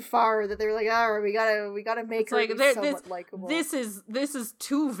bridge too far, that they were like, all right, we gotta make her like, somewhat likable. This is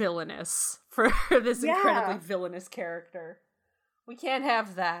too villainous for this incredibly villainous character. We can't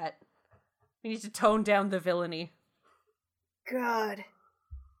have that. We need to tone down the villainy. God.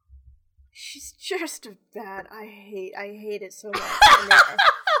 She's just bad. I hate it so much.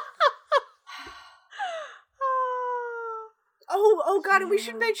 Oh God, and we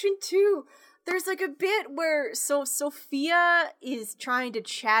should mention too, there's like a bit where Sophia is trying to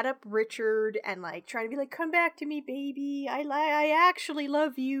chat up Richard and like trying to be like, come back to me, baby. I actually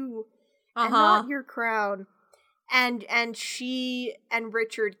love you. And not your crown. And she and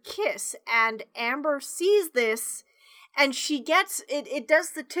Richard kiss, and Amber sees this, and she gets it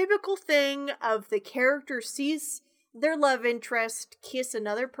does the typical thing of the character sees their love interest kiss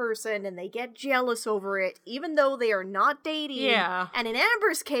another person and they get jealous over it, even though they are not dating. Yeah. And in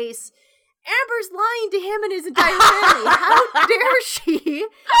Amber's case, Amber's lying to him and his entire family. How dare she?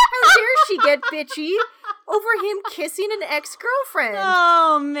 How dare she get bitchy over him kissing an ex-girlfriend?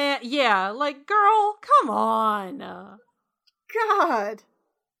 Oh, man. Yeah, like, girl, come on. God.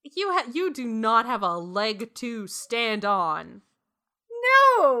 You do not have a leg to stand on.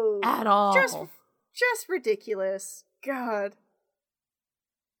 No. At all. Just ridiculous. God.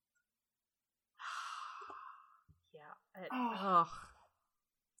 Yeah.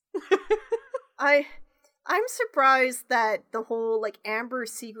 I'm surprised that the whole, like, Amber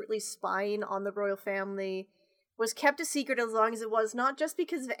secretly spying on the royal family was kept a secret as long as it was, not just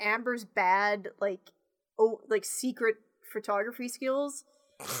because of Amber's bad, like secret photography skills,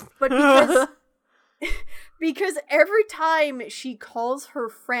 but Because every time she calls her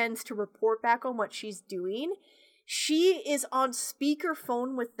friends to report back on what she's doing, she is on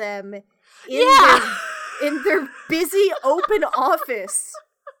speakerphone with them in their busy open office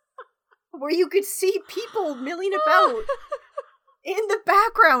where you could see people milling about in the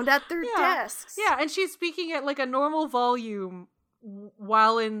background at their desks. Yeah, and she's speaking at like a normal volume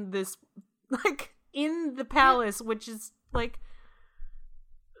while in this, like, in the palace, which is like,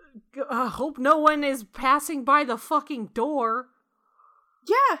 hope no one is passing by the fucking door.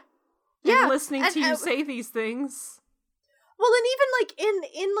 Yeah. And listening to you say these things. Well, and even like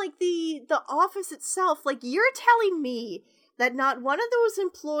in like the office itself, like, you're telling me that not one of those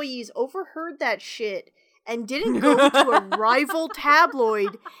employees overheard that shit and didn't go to a rival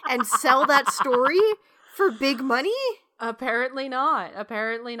tabloid and sell that story for big money? Apparently not.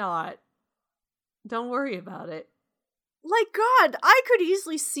 Don't worry about it. Like, God, I could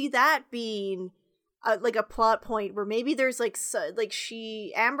easily see that being like a plot point where maybe there's like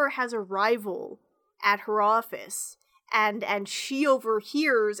Amber has a rival at her office, and she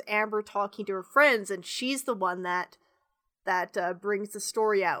overhears Amber talking to her friends, and she's the one that brings the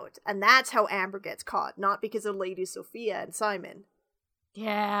story out, and that's how Amber gets caught, not because of Lady Sophia and Simon.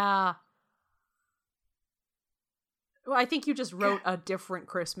 Yeah. Well, I think you just wrote a different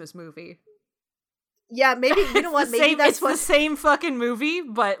Christmas movie. Yeah, maybe, you know what, maybe that's the same fucking movie,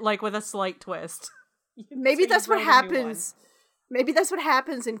 but, like, with a slight twist. Maybe that's what happens. Maybe that's what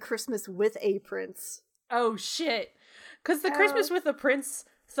happens in Christmas with a Prince. Oh, shit. Because the Christmas with a Prince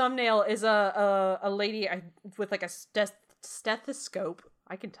thumbnail is a lady with, like, a stethoscope.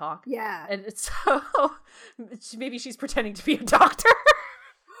 I can talk. Yeah. And it's so... maybe she's pretending to be a doctor.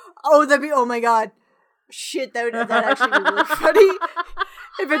 Oh my god. Shit, that'd actually be really funny.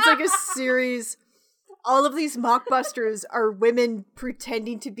 If it's like a series... All of these mockbusters are women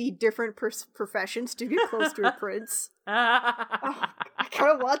pretending to be different professions to get close to a prince. Oh, I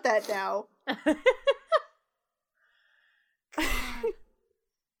kind of want that now.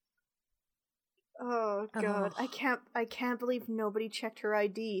 Oh god, I can't believe nobody checked her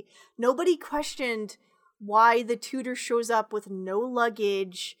ID. Nobody questioned why the tutor shows up with no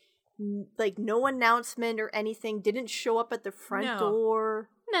luggage, like no announcement or anything, didn't show up at the front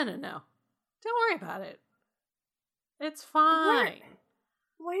door. No. Don't worry about it. It's fine.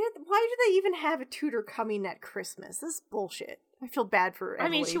 Why do they even have a tutor coming at Christmas? This is bullshit. I feel bad for Emily. I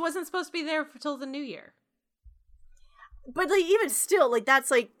mean, she wasn't supposed to be there till the New Year. But, like, even still, like, that's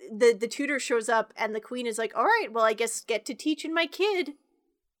like the tutor shows up and the queen is like, all right, well, I guess get to teaching my kid.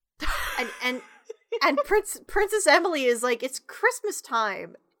 and Princess Emily is like, it's Christmas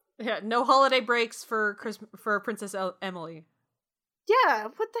time. Yeah, no holiday breaks for Princess Emily. Yeah,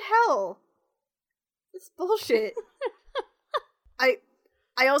 what the hell? It's bullshit. I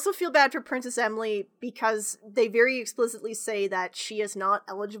also feel bad for Princess Emily because they very explicitly say that she is not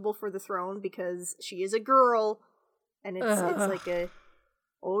eligible for the throne because she is a girl, and it's like a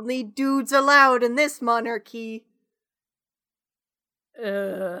only dudes allowed in this monarchy.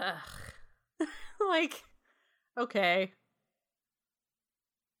 Like, okay.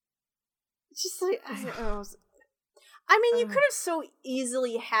 Just like, I don't know. I mean, you could have so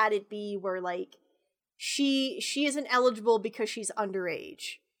easily had it be where, like, she isn't eligible because she's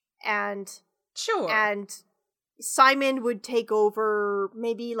underage, and Simon would take over.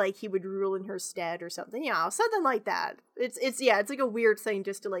 Maybe, like, he would rule in her stead or something. Yeah, something like that. It's like a weird thing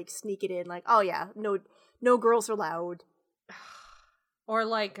just to, like, sneak it in. Like, oh yeah, no girls are allowed. Or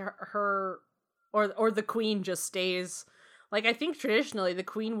like her, or the queen just stays. Like, I think traditionally the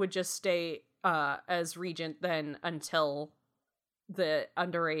queen would just stay as regent then until the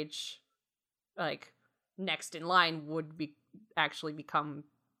underage, like, next in line would actually become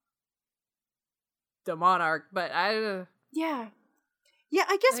the monarch. But I I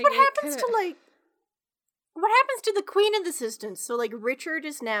guess what happens to the queen in this instance? So, like, Richard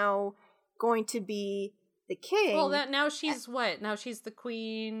is now going to be the king. Well, now she's what? Now she's the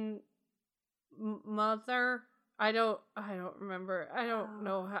queen mother. I don't remember. I don't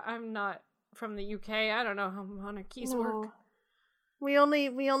know. I'm not from the UK. I don't know how monarchies work. We only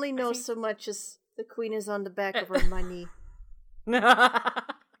know so much as the queen is on the back of her money.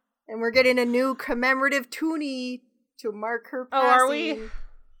 And we're getting a new commemorative toonie to mark her passing. Oh, are we?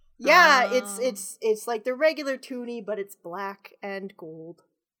 Yeah, it's like the regular toonie, but it's black and gold.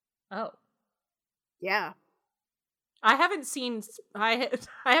 Oh. Yeah. I haven't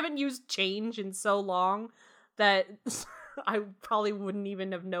used change in so long that I probably wouldn't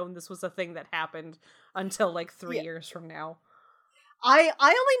even have known this was a thing that happened until like 3 years from now. I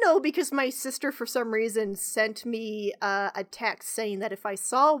only know because my sister, for some reason, sent me a text saying that if I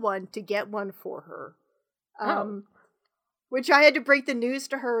saw one, to get one for her. Which I had to break the news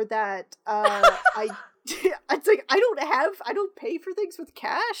to her that it's like I don't pay for things with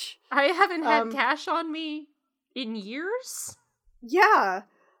cash. I haven't had cash on me in years. Yeah.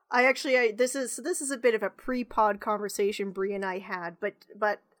 This is a bit of a pre-pod conversation Brie and I had,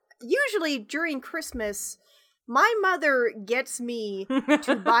 but usually during Christmas, my mother gets me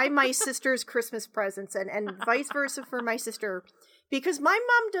to buy my sister's Christmas presents and vice versa for my sister, because my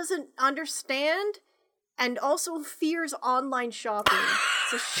mom doesn't understand and also fears online shopping.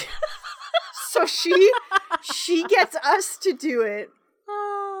 So she gets us to do it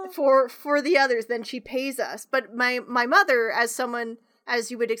for the others, then she pays us. But my mother, as someone,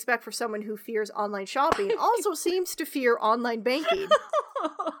 as you would expect for someone who fears online shopping, also seems to fear online banking.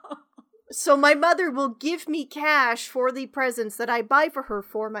 So my mother will give me cash for the presents that I buy for her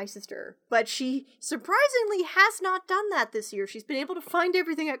for my sister. But she surprisingly has not done that this year. She's been able to find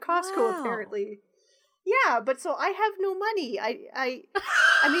everything at Costco, apparently. Yeah, but so I have no money. I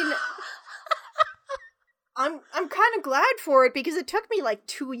mean, I'm kind of glad for it, because it took me like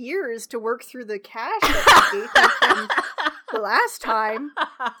 2 years to work through the cash that she gave me from the last time.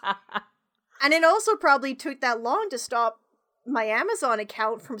 And it also probably took that long to stop my Amazon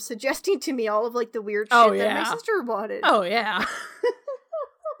account from suggesting to me all of like the weird shit that my sister wanted. Oh yeah.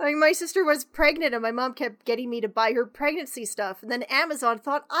 Like, my sister was pregnant and my mom kept getting me to buy her pregnancy stuff, and then Amazon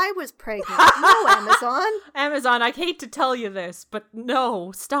thought I was pregnant. No, Amazon. Amazon, I hate to tell you this, but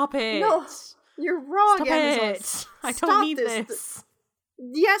no, stop it. No, you're wrong, stop Amazon. It. I don't need this.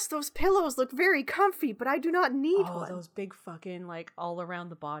 Yes, those pillows look very comfy, but I do not need one. Those big fucking, like, all around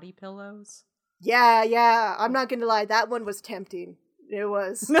the body pillows. Yeah, I'm not gonna lie, that one was tempting. It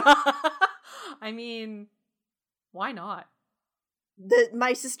was. I mean, why not?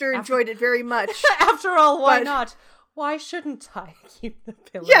 My sister enjoyed it very much. After all, why not? Why shouldn't I keep the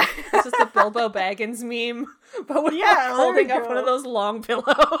pillow? Yeah. This is the Bilbo Baggins meme, but we're holding up one of those long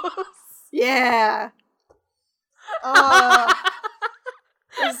pillows. Yeah.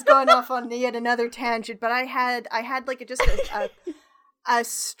 This is going off on yet another tangent, but I had like a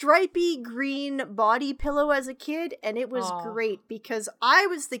stripy green body pillow as a kid, and it was great because I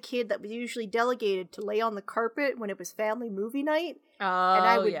was the kid that was usually delegated to lay on the carpet when it was family movie night. Oh, and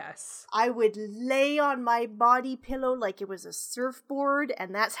I would lay on my body pillow like it was a surfboard,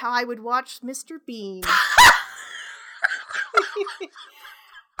 and that's how I would watch Mr. Bean.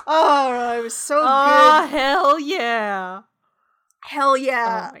 Oh, it was so good. Oh, hell yeah. Hell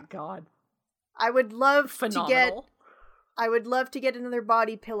yeah. Oh my god. I would love Phenomenal. I would love to get another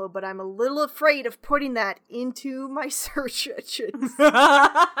body pillow, but I'm a little afraid of putting that into my search engines.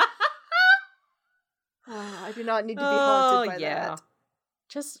 I do not need to be haunted by that.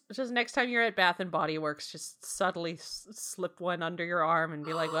 Just next time you're at Bath and Body Works, just subtly slip one under your arm and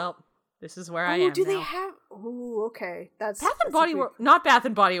be like, "Well, this is where I am." Do they have? Oh, okay. That's Bath and Body Works, not Bath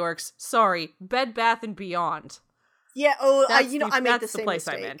and Body Works. Sorry, Bed Bath and Beyond. Yeah. Oh, I made the same place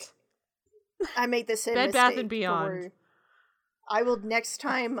mistake. I meant. I make the same Bed mistake. Bath and Beyond. I will next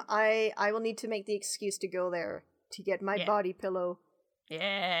time. I will need to make the excuse to go there to get my body pillow.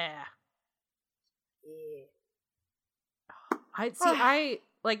 Yeah. I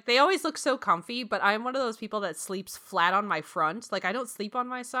like, they always look so comfy, but I'm one of those people that sleeps flat on my front. Like, I don't sleep on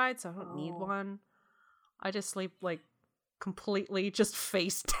my side, so I don't need one. I just sleep like completely just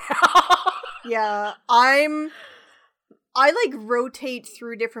face down. Yeah, I like rotate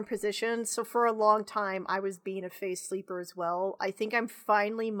through different positions, so for a long time I was being a face sleeper as well. I think I'm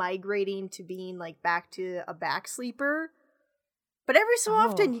finally migrating to being like back to a back sleeper. But every so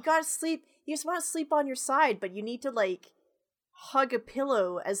often you gotta sleep, you just want to sleep on your side, but you need to like hug a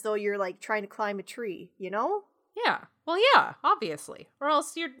pillow as though you're like trying to climb a tree, you know? Yeah. Well, yeah, obviously. Or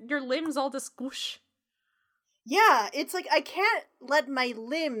else your limbs all just squish. Yeah, it's like I can't let my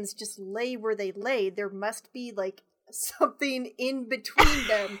limbs just lay where they lay. There must be like something in between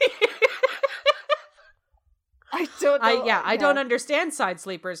them. I don't know. I don't understand side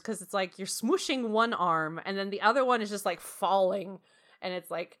sleepers, because it's like you're smooshing one arm and then the other one is just like falling, and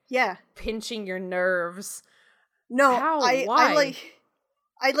it's like pinching your nerves. No, Why?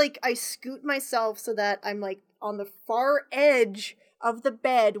 I scoot myself so that I'm like on the far edge of the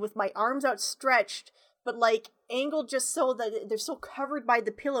bed with my arms outstretched, but like angled just so that they're so covered by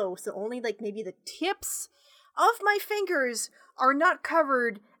the pillow, so only like maybe the tips of my fingers are not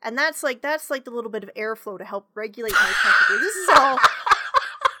covered, and that's like the little bit of airflow to help regulate my temperature. This is all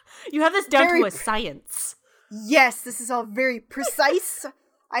you have this down to a science. Yes, this is all very precise.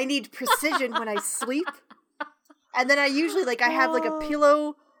 I need precision when I sleep. And then I usually I have like a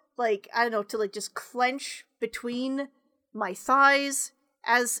pillow, like, I don't know, to like just clench between my thighs,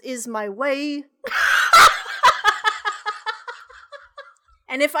 as is my way.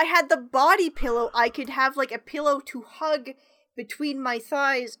 And if I had the body pillow, I could have like a pillow to hug between my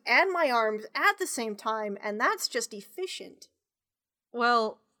thighs and my arms at the same time, and that's just efficient.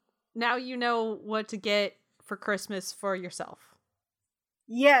 Well, now you know what to get for Christmas for yourself.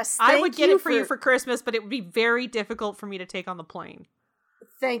 Yes, I would get it for you for Christmas, but it would be very difficult for me to take on the plane.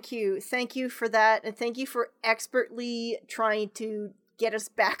 Thank you. Thank you for that, and thank you for expertly trying to get us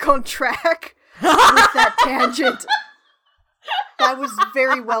back on track with that tangent. That was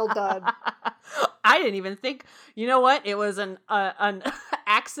very well done. I didn't even think. You know what? It was an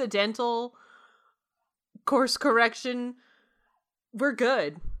accidental course correction. We're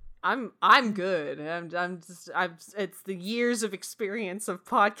good. I'm good. It's the years of experience of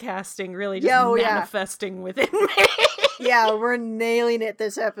podcasting really just manifesting within me. Yeah, we're nailing it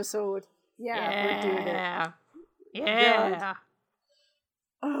this episode. Yeah. We're doing it. Yeah.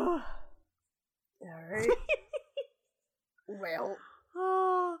 Oh. All right. Well,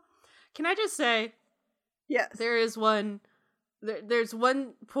 can I just say, yes, there's one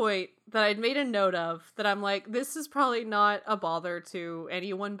point that I'd made a note of that I'm like, this is probably not a bother to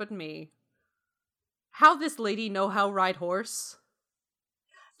anyone but me. How this lady know how ride horse?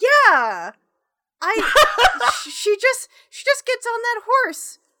 Yeah, she just gets on that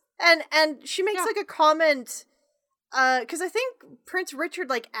horse, and she makes like a comment. Because I think Prince Richard,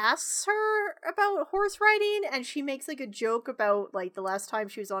 like, asks her about horse riding, and she makes, like, a joke about, like, the last time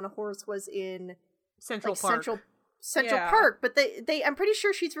she was on a horse was in Central Park. Central Park, but they I'm pretty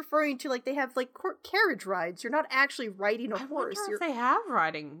sure she's referring to, like, they have, like, carriage rides. You're not actually riding a horse. I wonder if they have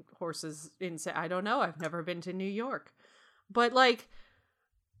riding horses in, I don't know, I've never been to New York. But, like,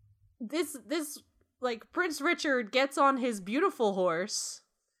 this, like, Prince Richard gets on his beautiful horse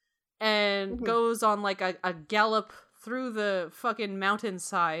and goes on, like, a gallop through the fucking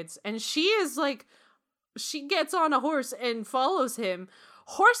mountainsides. And she is, like, she gets on a horse and follows him.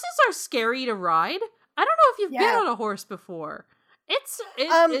 Horses are scary to ride. I don't know if you've been on a horse before. It's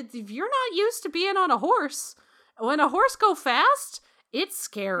if you're not used to being on a horse, when a horse go fast, it's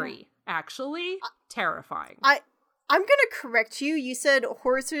scary. Actually, terrifying. I'm gonna correct you. You said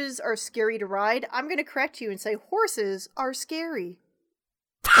horses are scary to ride. I'm gonna correct you and say horses are scary.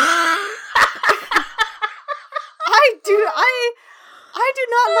 I do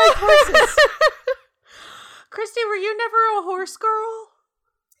not like horses. Christy, were you never a horse girl?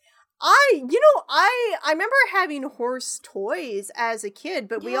 I remember having horse toys as a kid,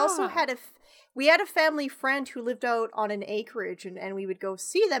 but we also had a family friend who lived out on an acreage, and we would go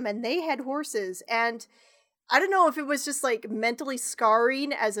see them, and they had horses, and I don't know if it was just like mentally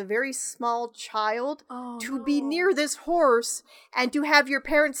scarring as a very small child to be near this horse and to have your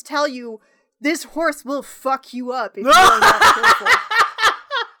parents tell you this horse will fuck you up if you're not careful.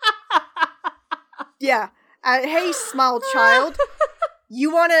 Yeah. Hey, small child.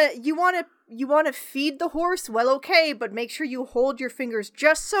 You wanna feed the horse? Well, okay, but make sure you hold your fingers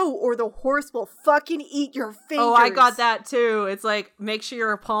just so, or the horse will fucking eat your fingers. Oh, I got that too. It's like, make sure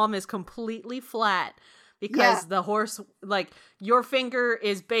your palm is completely flat. Because the horse, like, your finger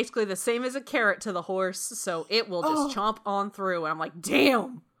is basically the same as a carrot to the horse, so it will just chomp on through. And I'm like,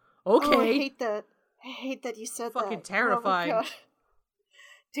 damn, okay. Oh, I hate that. I hate that you said fucking that. terrifying. Oh,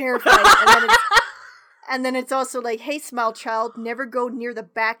 terrifying. And then it's also like, hey, small child, never go near the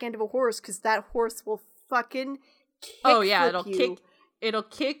back end of a horse, because that horse will fucking it'll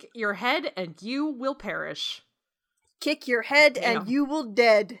kick your head, and you will perish. Kick your head, and you will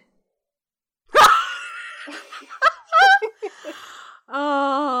dead.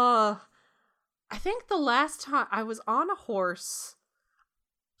 I think the last time I was on a horse,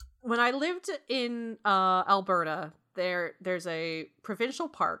 when I lived in Alberta, there's a provincial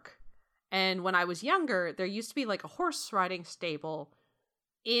park, and when I was younger, there used to be like a horse riding stable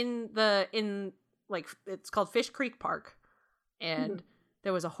in it's called Fish Creek Park, and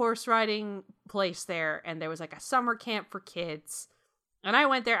there was a horse riding place there, and there was like a summer camp for kids, and I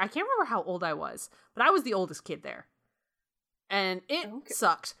went there. I can't remember how old I was, but I was the oldest kid there. And it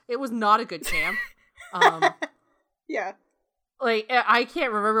sucked. It was not a good camp. Yeah. Like, I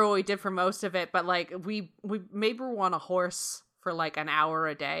can't remember what we did for most of it, but, like, we maybe were on a horse for, like, an hour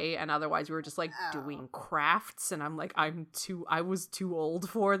a day, and otherwise we were just, like, doing crafts, and I'm like, I was too old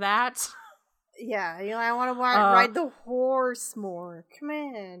for that. Yeah, I want to ride the horse more. Come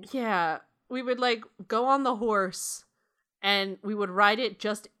on. Yeah, we would, like, go on the horse, and we would ride it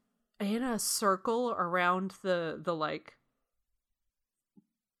just in a circle around the like,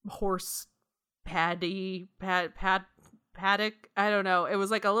 horse paddock. I don't know. It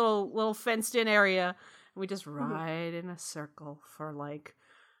was like a little fenced in area, and we just ride in a circle for like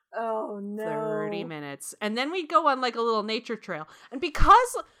Oh, no. 30 minutes. And then we'd go on like a little nature trail. And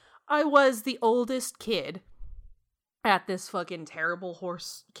because I was the oldest kid at this fucking terrible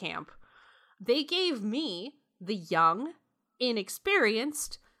horse camp, they gave me, the young,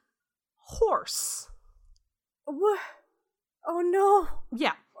 inexperienced, horse. What? Oh, no.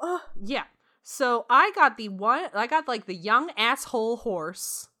 Yeah. Yeah. So I got like the young asshole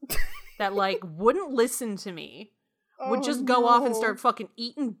horse that like wouldn't listen to me. Would just go off and start fucking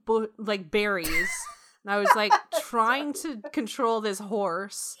eating like berries. And I was like trying to control this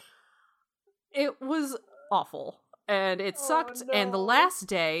horse. It was awful. And it sucked. No. And the last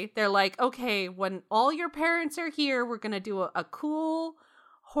day, they're like, okay, when all your parents are here, we're going to do a cool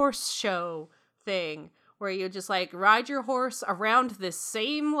horse show thing where you just like ride your horse around this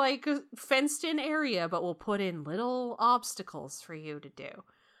same like fenced in area, but we'll put in little obstacles for you to do.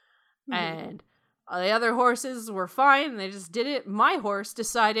 And the other horses were fine. They just did it. My horse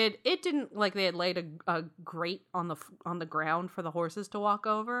decided it didn't like they had laid a grate on the ground for the horses to walk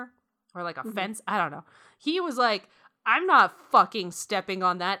over, or like a fence. I don't know. He was like, I'm not fucking stepping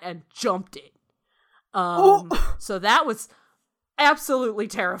on that, and jumped it. So that was absolutely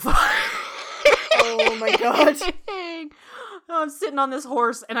terrifying. Oh my god. I'm sitting on this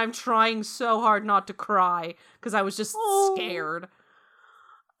horse and I'm trying so hard not to cry because I was just scared.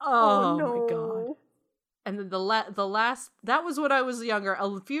 Oh no. My god. And then the last, that was when I was younger.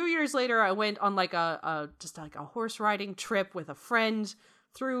 A few years later, I went on like just like a horse riding trip with a friend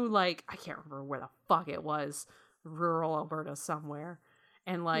through like, I can't remember where the fuck it was, rural Alberta somewhere.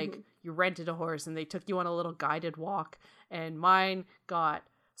 And like you rented a horse and they took you on a little guided walk, and mine got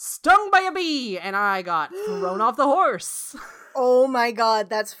stung by a bee and I got thrown off the horse. Oh my god,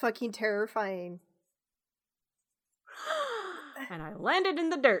 that's fucking terrifying. And I landed in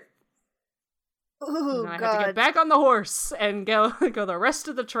the dirt. Oh, and I god. had to get back on the horse and go the rest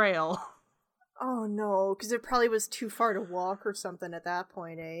of the trail. Oh no, because it probably was too far to walk or something at that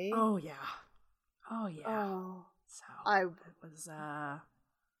point, eh? Oh yeah. Oh. So I it was I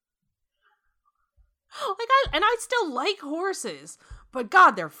still like horses, but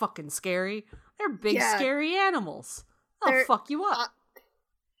god, they're fucking scary. They're big scary animals. They'll fuck you up.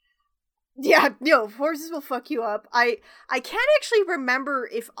 Yeah, no, horses will fuck you up. I can't actually remember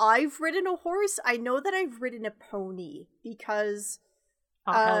if I've ridden a horse. I know that I've ridden a pony because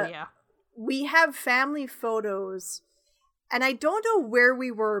hell yeah. We have family photos, and I don't know where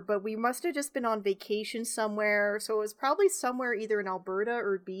we were, but we must have just been on vacation somewhere. So it was probably somewhere either in Alberta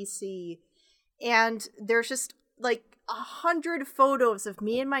or BC. And there's just like 100 photos of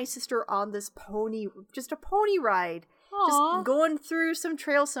me and my sister on this pony, just a pony ride, just going through some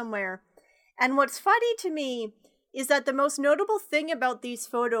trail somewhere. And what's funny to me is that the most notable thing about these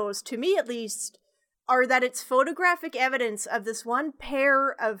photos, to me at least, are that it's photographic evidence of this one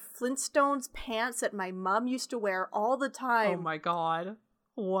pair of Flintstones pants that my mom used to wear all the time. Oh my god.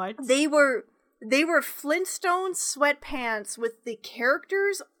 What? They were Flintstone sweatpants with the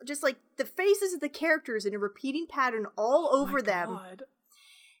characters, just like the faces of the characters in a repeating pattern all over them. God.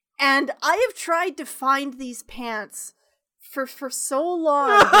 And I have tried to find these pants for so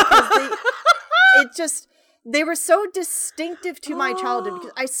long because they were so distinctive to my childhood,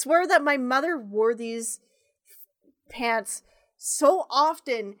 because I swear that my mother wore these pants so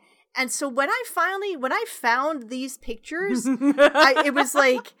often. And so when I found these pictures, it was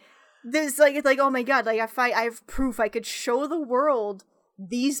like this, like, it's like, oh my god, like I have proof. I could show the world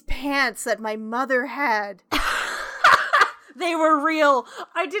these pants that my mother had. They were real.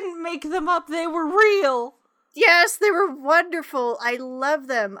 I didn't make them up. They were real. Yes, they were wonderful. I love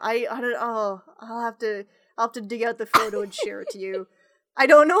them. I'll have to dig out the photo and share it to you. I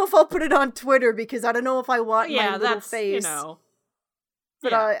don't know if I'll put it on Twitter because I don't know if I want my little face.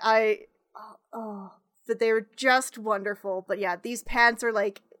 But but they were just wonderful. But yeah, these pants are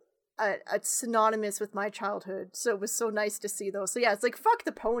like a synonymous with my childhood. So it was so nice to see those. So yeah, it's like, fuck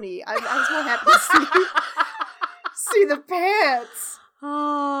the pony. I was more happy to see the pants.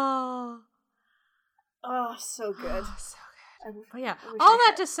 Oh, so good. So good. But yeah, all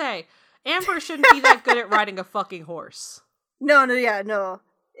that to say, Amber shouldn't be that good at riding a fucking horse. No.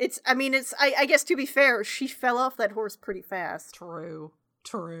 I guess to be fair, she fell off that horse pretty fast. True.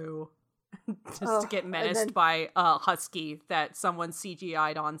 Just to get menaced by a husky that someone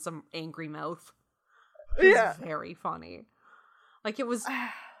CGI'd on some angry mouth. It was very funny. Like, it was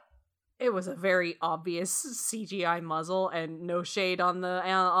a very obvious CGI muzzle, and no shade on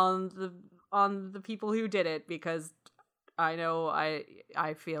the people who did it, because I know I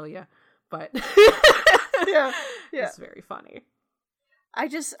feel you, but yeah, it's very funny. I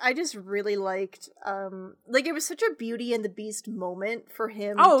just really liked like it was such a Beauty and the Beast moment for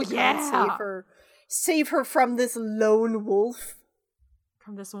him to come and save her from this lone wolf.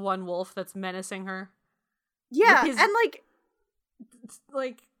 From this one wolf that's menacing her. Yeah, and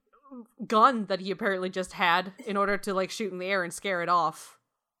like gun that he apparently just had in order to like shoot in the air and scare it off.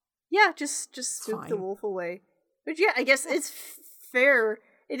 Yeah, just spook the wolf away. But yeah, I guess it's fair.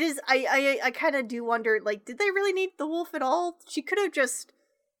 It is. I kind of do wonder. Like, did they really need the wolf at all? She could have just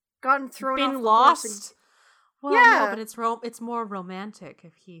gotten thrown off the lost. Horse and... Well, yeah, no, but it's more romantic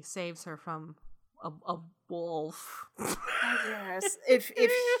if he saves her from a wolf. Yes, if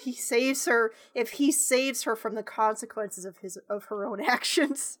he saves her, from the consequences of her own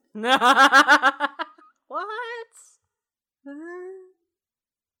actions. What?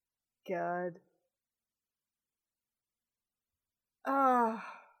 God. Oh,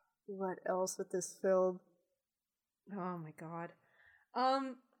 what else with this film? Oh my god.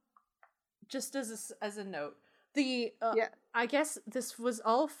 Just as a note, I guess this was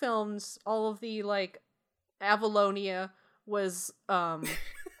all filmed. All of the like Avalonia was fucking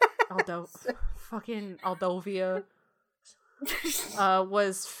Aldovia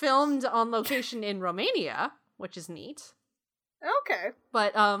was filmed on location in Romania, which is neat. Okay.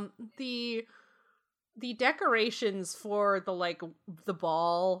 But the decorations for the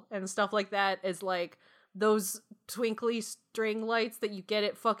ball and stuff like that is like those twinkly string lights that you get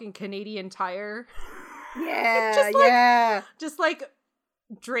at fucking Canadian Tire. Yeah, just like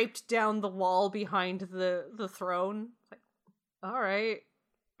draped down the wall behind the throne. Like, all right,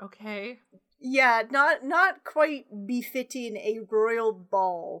 okay. Yeah, not quite befitting a royal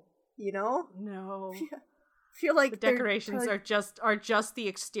ball, you know? No. Feel like the decorations are just the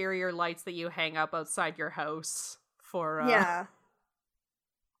exterior lights that you hang up outside your house for yeah.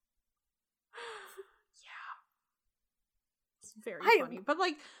 It's very funny. But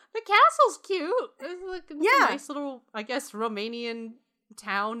like the castle's cute. It's like a nice little, I guess, Romanian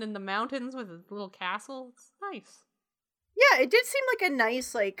town in the mountains with a little castle. It's nice. Yeah, it did seem like a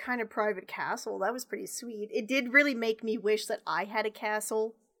nice, like, kind of private castle. That was pretty sweet. It did really make me wish that I had a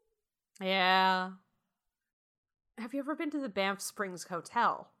castle. Yeah. Have you ever been to the Banff Springs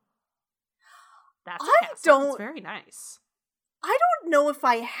Hotel? That's a castle. It's very nice. I don't know if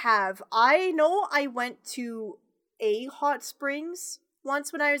I have. I know I went to a hot springs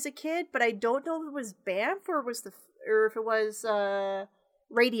once when I was a kid, but I don't know if it was Banff or if it was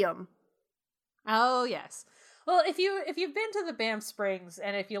Radium. Oh yes. Well, if you've been to the Banff Springs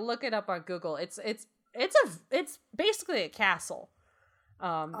and if you look it up on Google, it's basically a castle.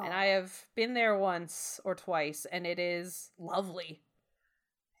 And I have been there once or twice, and it is lovely.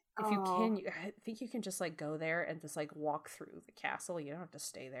 If you can, I think you can just like go there and just like walk through the castle. You don't have to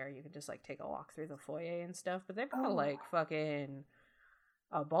stay there. You can just like take a walk through the foyer and stuff. But they've got like fucking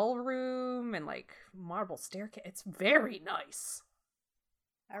a ballroom and like marble staircase. It's very nice.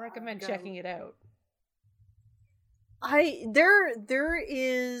 I recommend checking it out. There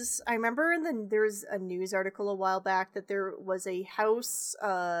is, I remember there's a news article a while back that there was a house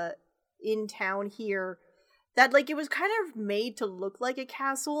in town here that like it was kind of made to look like a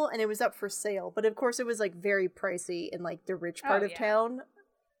castle and it was up for sale, but of course it was like very pricey in like the rich part of town.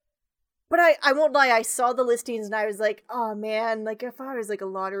 But I won't lie, I saw the listings and I was like, oh man, like if I was like a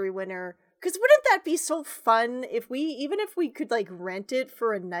lottery winner, because wouldn't that be so fun if we could like rent it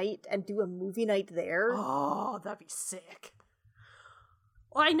for a night and do a movie night there? Oh, that'd be sick.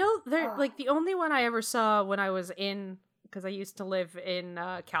 Well, I know like the only one I ever saw when I was because I used to live in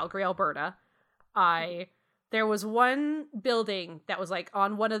Calgary, Alberta. There was one building that was like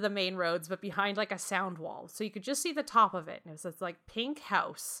on one of the main roads, but behind like a sound wall, so you could just see the top of it. And it was this like pink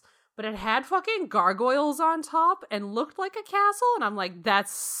house, but it had fucking gargoyles on top and looked like a castle. And I'm like,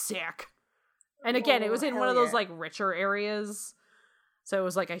 that's sick. And again, it was in one of those like richer areas. So it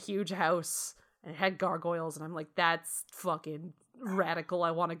was like a huge house and it had gargoyles. And I'm like, that's fucking radical.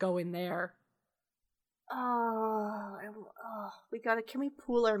 I want to go in there. Can we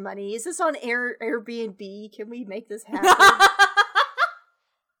pool our money? Is this on Airbnb? Can we make this happen?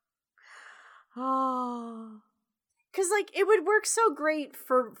 Because, like, it would work so great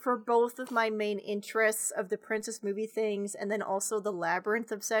for both of my main interests of the princess movie things and then also the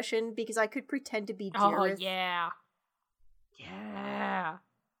labyrinth obsession, because I could pretend to be Jareth. Oh, yeah. Yeah.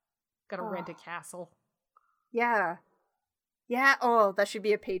 Gotta rent a castle. Yeah. Yeah, that should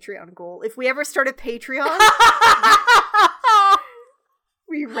be a Patreon goal. If we ever start a Patreon,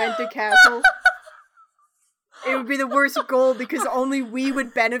 we rent a castle. It would be the worst goal because only we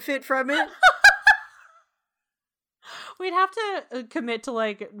would benefit from it. We'd have to commit to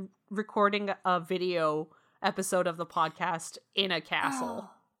like recording a video episode of the podcast in a castle.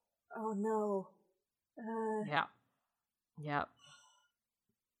 Oh no. Yeah. Yeah.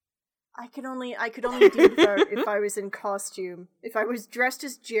 I could only do if I was in costume. If I was dressed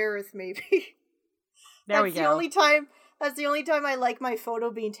as Jareth, maybe. There we go. That's the only time I like my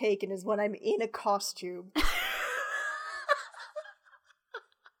photo being taken is when I'm in a costume.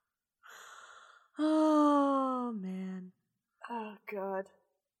 Oh, man. Oh, God.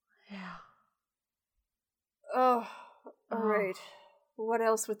 Yeah. Oh, alright. What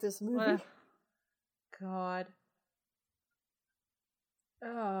else with this movie? God.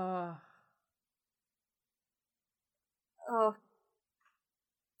 Oh.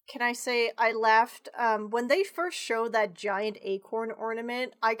 Can I say I laughed when they first showed that giant acorn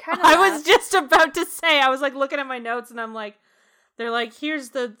ornament? I was just about to say, I was like looking at my notes and I'm like, they're like, here's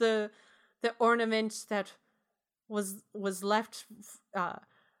the ornament that was left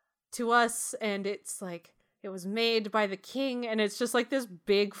to us, and it's like it was made by the king, and it's just like this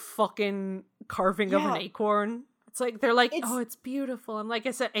big fucking carving of an acorn. It's like they're like, it's beautiful. I'm like,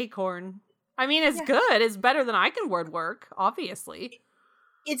 it's an acorn. I mean, it's good. It's better than I can word work, obviously.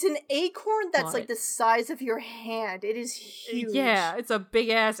 It's an acorn that's like the size of your hand. It is huge. Yeah, it's a big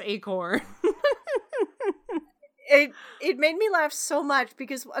ass acorn. It made me laugh so much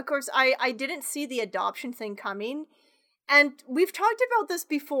because, of course, I didn't see the adoption thing coming. And we've talked about this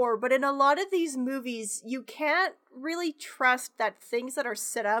before, but in a lot of these movies, you can't really trust that things that are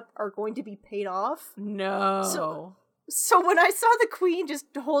set up are going to be paid off. No. So when I saw the queen just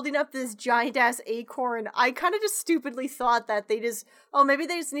holding up this giant-ass acorn, I kind of just stupidly thought that maybe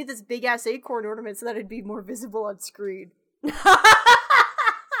they just need this big-ass acorn ornament so that it'd be more visible on screen. Because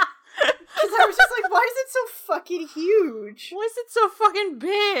I was just like, why is it so fucking huge? Why is it so fucking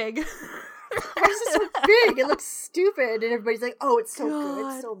big? Why is it so big? It looks stupid. And everybody's like, oh, it's so good.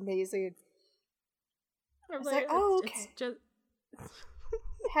 It's so amazing. I was like, oh, okay. It's just...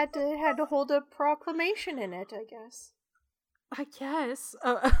 had to hold a proclamation in it, I guess. I guess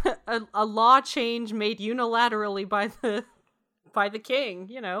a law change made unilaterally by the king,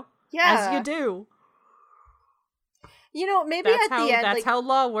 you know, as you do. You know, maybe the end, that's how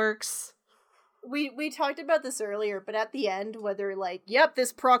law works. We talked about this earlier, but at the end, whether like, yep,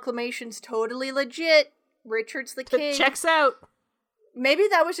 this proclamation's totally legit, Richard's the king. Checks out. Maybe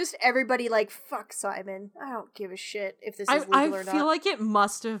that was just everybody like, fuck Simon. I don't give a shit if this is legal or not. I feel like it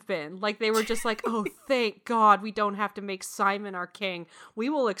must have been. Like, they were just like, oh, thank God we don't have to make Simon our king. We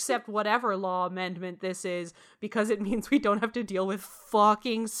will accept whatever law amendment this is because it means we don't have to deal with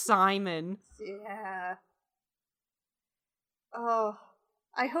fucking Simon. Yeah. Oh,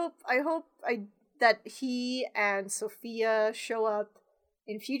 I hope that he and Sophia show up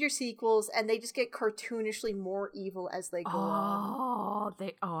in future sequels, and they just get cartoonishly more evil as they go on.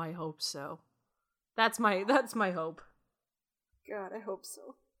 I hope so. That's my hope. God, I hope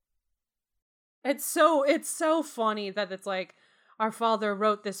so. It's so funny that it's like, our father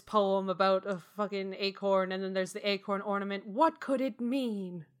wrote this poem about a fucking acorn, and then there's the acorn ornament. What could it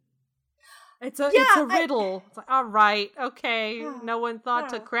mean? It's a riddle. It's like, all right, okay. No one thought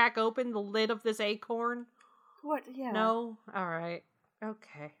to crack open the lid of this acorn? What? Yeah. No? All right.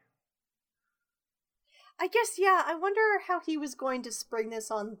 Okay. I guess, yeah, I wonder how he was going to spring this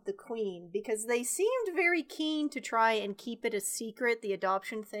on the queen, because they seemed very keen to try and keep it a secret, the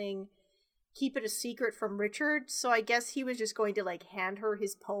adoption thing, keep it a secret from Richard, so I guess he was just going to, like, hand her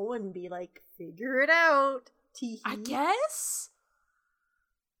his poem and be like, figure it out, tee-hee. I guess?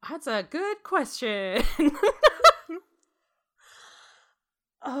 That's a good question.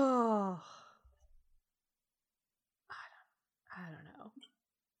 Oh. I don't know.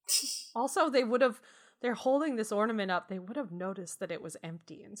 Also, they're holding this ornament up. They would have noticed that it was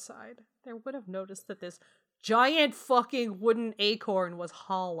empty inside. They would have noticed that this giant fucking wooden acorn was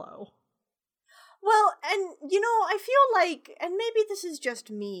hollow. Well, and, you know, I feel like, and maybe this is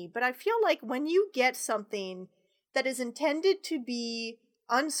just me, but I feel like when you get something that is intended to be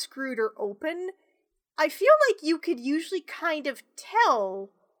unscrewed or open, I feel like you could usually kind of tell,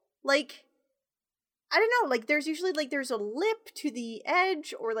 like, I don't know, like, there's usually, like, there's a lip to the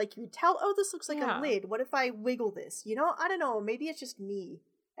edge, or, like, you tell, oh, this looks like a lid. What if I wiggle this? You know? I don't know. Maybe it's just me,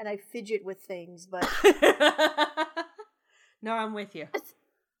 and I fidget with things, but... No, I'm with you.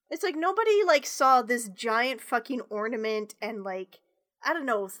 It's like, nobody, like, saw this giant fucking ornament and, like, I don't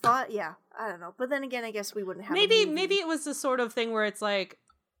know, I don't know. But then again, I guess we wouldn't have maybe it was the sort of thing where it's like,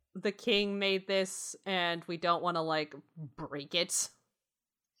 the king made this, and we don't want to, like, break it.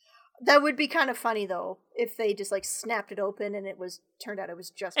 That would be kind of funny, though, if they just, like, snapped it open and turned out it was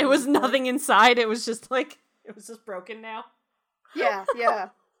just... It was nothing inside, it was just, like, it was just broken now. Yeah.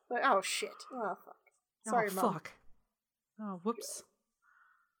 Like, oh, shit. Oh, fuck. Sorry, oh, Mom. fuck. Oh, whoops.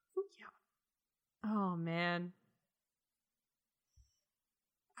 Yeah. Oh, man.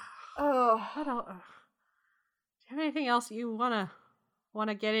 Oh. Do you have anything else you wanna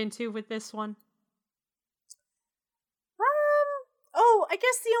get into with this one? Oh, I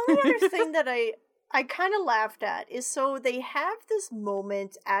guess the only other thing that I kind of laughed at is, so they have this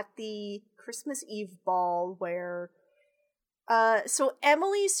moment at the Christmas Eve ball where so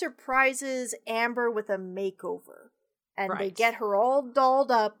Emily surprises Amber with a makeover, and they Right. get her all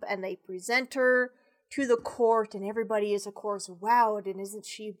dolled up and they present her to the court, and everybody is of course wowed, and isn't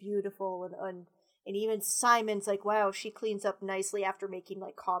she beautiful, and even Simon's like, wow, she cleans up nicely, after making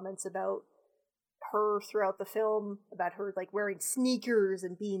like comments about her throughout the film, about her like wearing sneakers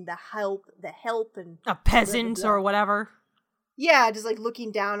and being the help and A peasant blah, blah, blah. or whatever. Yeah, just like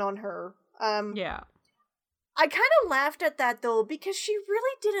looking down on her. Yeah. I kind of laughed at that though, because she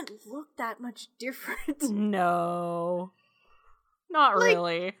really didn't look that much different. No. Not Like,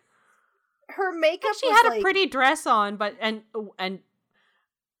 really. Her makeup She was had like, a pretty dress on, but and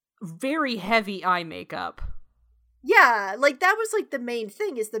very heavy eye makeup. yeah, like that was like the main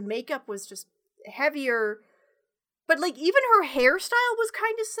thing, is the makeup was just heavier. But like even her hairstyle was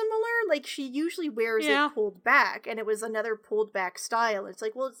kind of similar. Like she usually wears it pulled back, and it was another pulled back style. It's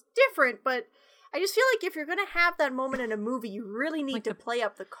like, well, it's different, but I just feel like if you're gonna have that moment in a movie, you really need to play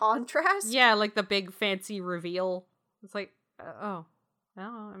up the contrast. Yeah, like the big fancy reveal. It's like, oh,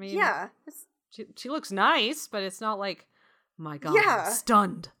 no, I mean, yeah, she looks nice, but it's not like, my God, yeah, I'm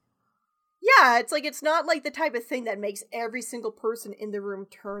stunned. Yeah, it's like, it's not like the type of thing that makes every single person in the room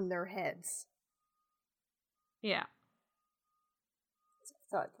turn their heads. Yeah. I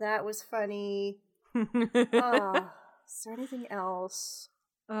thought that was funny. Is there anything else?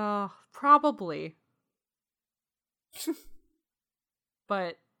 Probably.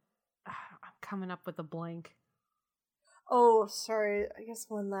 But I'm coming up with a blank. Oh, sorry. I guess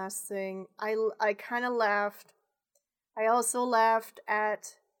one last thing. I kind of laughed. I also laughed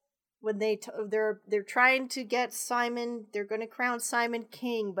at when they're trying to get Simon. They're going to crown Simon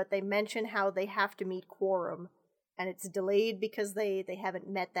king, but they mention how they have to meet quorum, and it's delayed because they haven't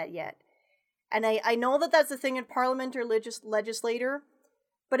met that yet. And I know that that's a thing in Parliament or legislator,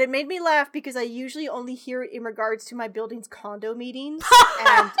 but it made me laugh because I usually only hear it in regards to my building's condo meetings,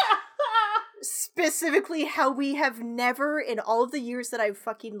 and specifically how we have never, in all of the years that I've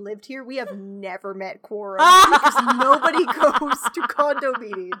fucking lived here, we have never met quorum because nobody goes to condo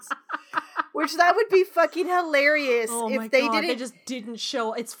meetings. Which that would be fucking hilarious if they didn't. They just didn't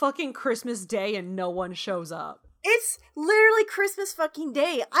show. It's fucking Christmas Day and no one shows up. It's literally Christmas fucking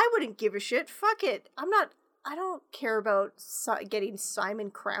Day. I wouldn't give a shit. Fuck it. I don't care about getting Simon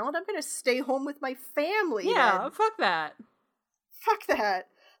crowned. I'm gonna stay home with my family. Yeah, then. Fuck that. Fuck that.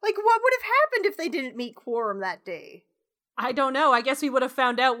 Like, what would have happened if they didn't meet quorum that day? I don't know. I guess we would have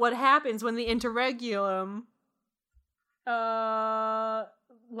found out what happens when the interregulum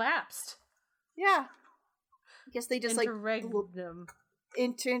lapsed. Yeah. I guess they just interregnum.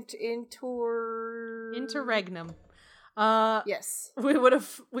 Interregnum. Yes. We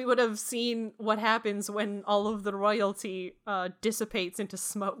would have seen what happens when all of the royalty dissipates into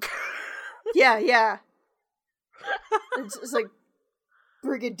smoke. Yeah. It's like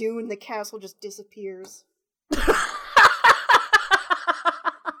Brigadoon, the castle just disappears.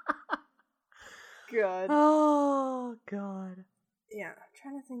 God. Oh, God. Yeah, I'm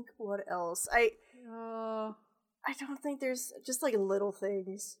trying to think what else. I don't think there's, just like little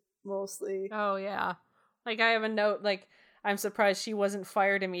things, mostly. Oh, yeah. Like, I have a note, like, I'm surprised she wasn't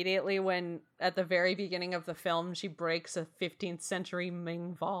fired immediately when, at the very beginning of the film, she breaks a 15th century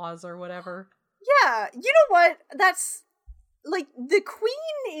Ming vase or whatever. Yeah, you know what? That's, like, the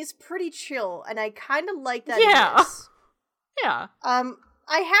queen is pretty chill, and I kind of like that. Yeah. Yeah.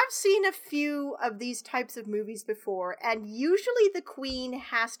 I have seen a few of these types of movies before, and usually the queen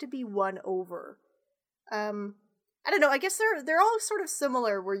has to be won over. I don't know, I guess they're all sort of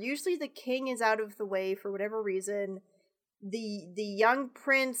similar, where usually the king is out of the way for whatever reason. The young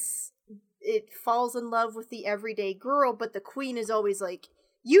prince, it falls in love with the everyday girl, but the queen is always like,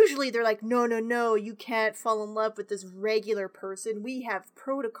 usually they're like, no, you can't fall in love with this regular person. We have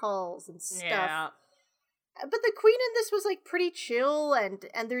protocols and stuff. Yeah. But the queen in this was like pretty chill, and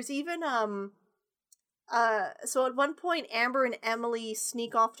there's even so at one point Amber and Emily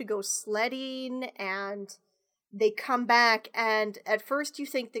sneak off to go sledding, and they come back, and at first you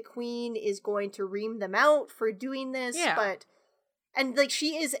think the queen is going to ream them out for doing this, and like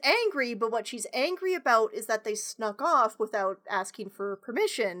she is angry, but what she's angry about is that they snuck off without asking for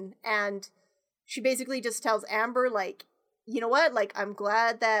permission, and she basically just tells Amber, like, you know what? Like, I'm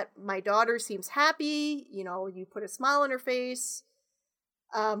glad that my daughter seems happy. You know, you put a smile on her face.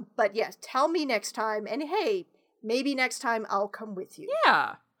 But yes, tell me next time. And hey, maybe next time I'll come with you.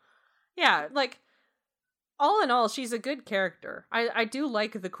 Yeah. Yeah, like, all in all, she's a good character. I do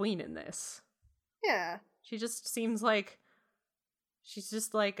like the queen in this. Yeah. She just seems like she's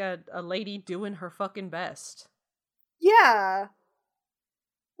just like a lady doing her fucking best. Yeah.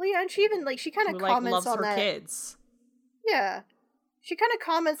 Well, yeah, and she even, like, she kind of comments loves on her that. kids. Yeah. She kind of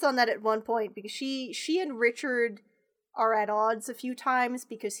comments on that at one point because she and Richard are at odds a few times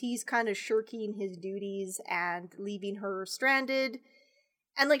because he's kind of shirking his duties and leaving her stranded.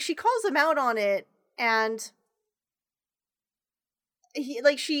 And, like, she calls him out on it, and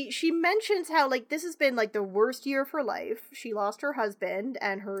she mentions how, like, this has been, like, the worst year of her life. She lost her husband,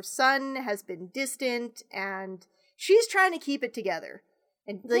 and her son has been distant, and she's trying to keep it together.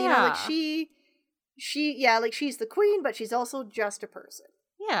 And, you know, like, she's the queen, but she's also just a person.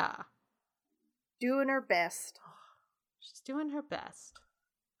 Yeah. Doing her best. She's doing her best.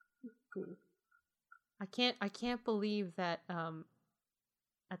 I can't believe that,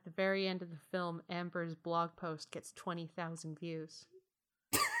 at the very end of the film, Amber's blog post gets 20,000 views.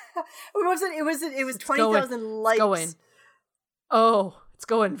 It was 20,000 likes. It's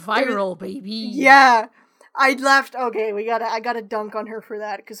going viral, baby. Yeah. I left. Okay, I gotta dunk on her for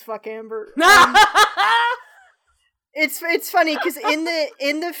that because fuck Amber. It's funny because in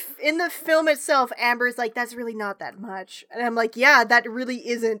the film itself, Amber's like, that's really not that much, and I'm like, yeah, that really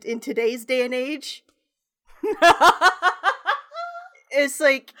isn't in today's day and age. It's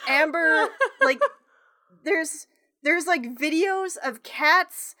like Amber, like there's like videos of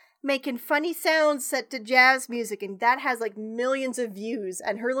cats making funny sounds set to jazz music, and that has like millions of views,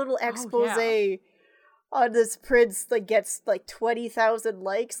 and her little expose on this prince like gets like 20,000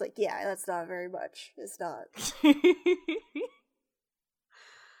 likes. Like, yeah, that's not very much. It's not.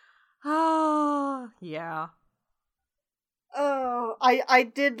 Oh, yeah. Oh, I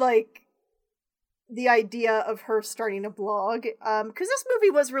did like the idea of her starting a blog, because this movie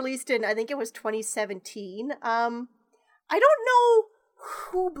was released in, I think it was 2017. I don't know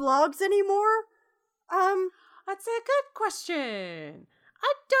who blogs anymore. That's a good question.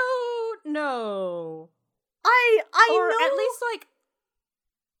 I don't know. I or know, at least like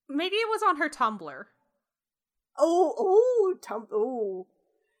maybe it was on her Tumblr. Oh.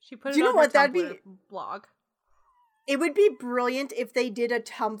 She put Do it you on know her what that'd Tumblr be? blog. It would be brilliant if they did a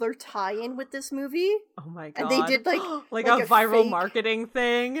Tumblr tie-in with this movie. Oh my god. And they did like like a viral fake marketing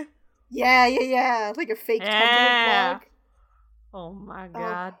thing. Yeah. Like a fake Tumblr blog. Oh my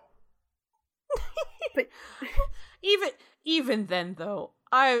god. But even then though,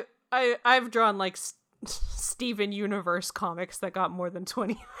 I've drawn like Steven Universe comics that got more than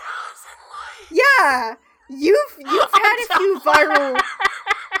 20,000 likes. Yeah. You've had a few viral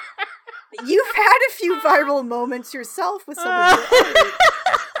You've had a few viral moments yourself with some of your art.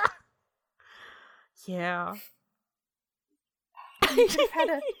 Yeah. You've had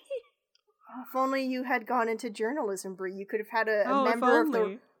if only you had gone into journalism, Brie. You could have had a member of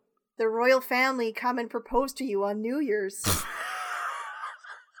the royal family come and propose to you on New Year's.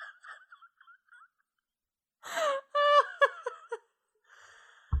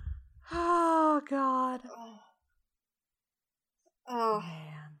 Oh god. Oh man.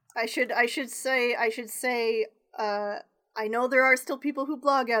 I should say I know there are still people who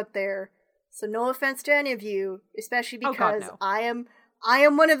blog out there, so no offense to any of you, especially because I am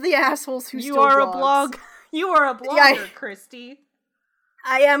one of the assholes who still blogs. You are a blogger, Christy.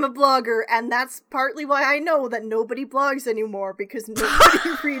 I am a blogger, and that's partly why I know that nobody blogs anymore, because nobody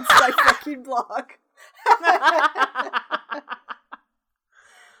reads my fucking blog.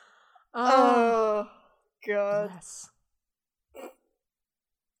 Oh god. Bless.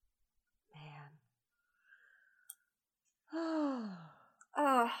 Man.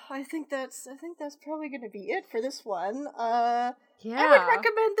 I think that's probably gonna be it for this one. Yeah. I would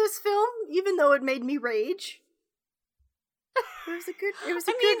recommend this film, even though it made me rage. It was a good rage.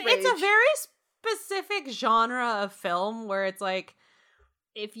 It's a very specific genre of film where it's like,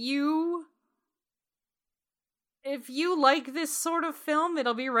 if you like this sort of film,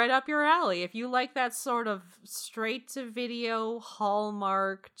 it'll be right up your alley. If you like that sort of straight to video,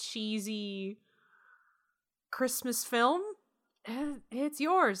 Hallmark, cheesy Christmas film, it's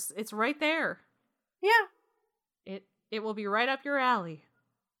yours. It's right there. Yeah. It will be right up your alley.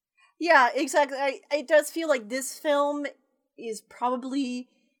 Yeah, exactly. It does feel like this film is probably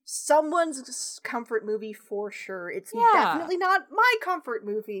someone's comfort movie for sure. It's definitely not my comfort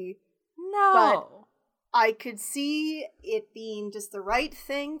movie. No. But I could see it being just the right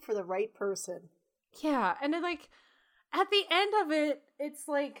thing for the right person. Yeah, and at the end of it, it's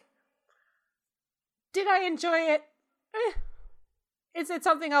like, did I enjoy it? Is it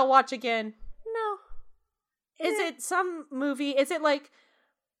something I'll watch again? No. Is it some movie? Is it like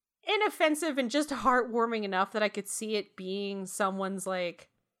inoffensive and just heartwarming enough that I could see it being someone's like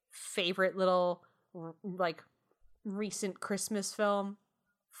favorite little like recent Christmas film?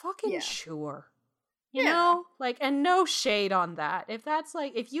 Fucking sure. You know? Like, and no shade on that. If that's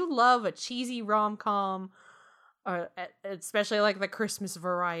like, if you love a cheesy rom-com, especially like the Christmas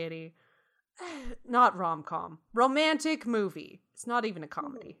variety, not rom-com, romantic movie. It's not even a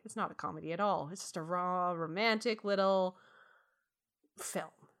comedy. It's not a comedy at all. It's just a raw, romantic little film.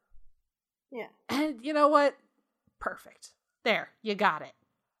 Yeah. And you know what? Perfect. There, you got it.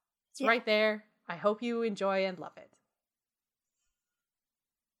 It's right there. I hope you enjoy and love it.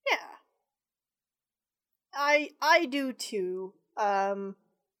 Yeah. I do too. Yep,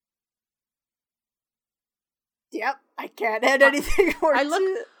 I can't add anything more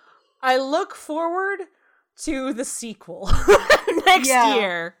I look forward to the sequel next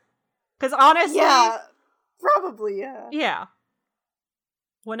year. Because honestly... Yeah, probably, yeah. Yeah.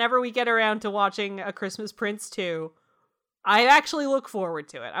 Whenever we get around to watching A Christmas Prince 2, I actually look forward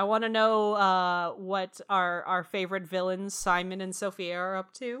to it. I want to know what our favorite villains, Simon and Sophia, are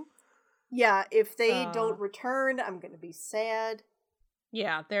up to. Yeah, if they don't return, I'm gonna be sad.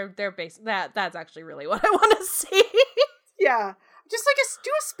 Yeah, they're based. That's actually really what I want to see. Yeah, just like do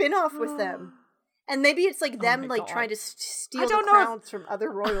a spin-off with them, and maybe it's like them like trying to steal the crowns from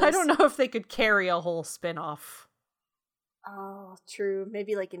other royals. I don't know if they could carry a whole spin-off. Oh, true.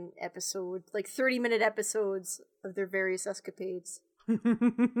 Maybe like an episode, like 30-minute episodes of their various escapades.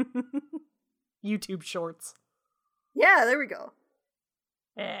 YouTube shorts. Yeah, there we go.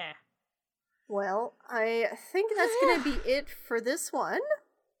 Yeah. Well, I think that's gonna be it for this one.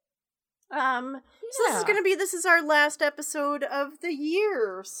 So this is our last episode of the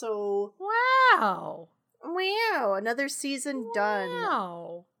year, so Wow, another season done.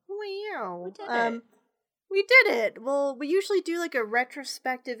 Wow. We did it. Well, we usually do like a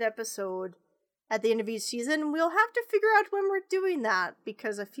retrospective episode at the end of each season. We'll have to figure out when we're doing that,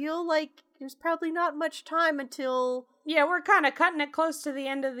 because I feel like there's probably not much time until... Yeah, we're kind of cutting it close to the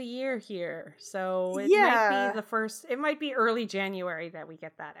end of the year here, so it might be it might be early January that we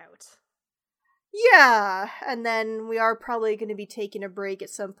get that out. Yeah, and then we are probably going to be taking a break at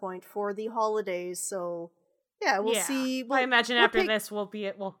some point for the holidays, so yeah, we'll see. I imagine after this we'll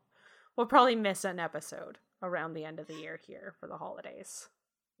probably miss an episode around the end of the year here for the holidays.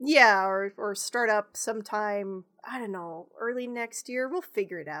 Yeah, or start up sometime, I don't know, early next year. We'll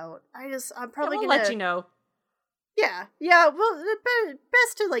figure it out. I'm probably we'll gonna let you know. Yeah, well,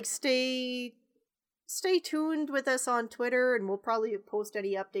 best to like stay tuned with us on Twitter, and we'll probably post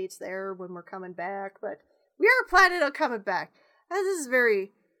any updates there when we're coming back, but we are planning on coming back. This is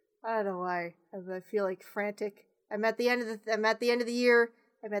very, I don't know why, I feel like frantic. I'm at the end of the year,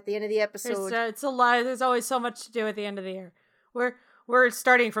 I'm at the end of the episode. It's a lie. There's always so much to do at the end of the year. We're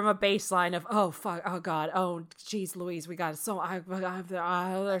starting from a baseline of, oh fuck, oh god, oh geez Louise, we got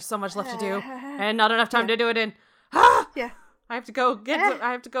there's so much left to do, and not enough time to do it in. Yeah. I have to go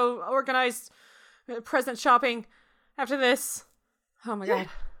organize present shopping after this. Oh my god.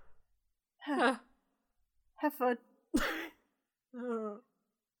 Have fun.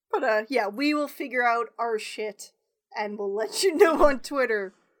 But we will figure out our shit, and we'll let you know on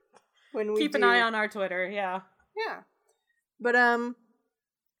Twitter when we keep an eye on our Twitter. Yeah. But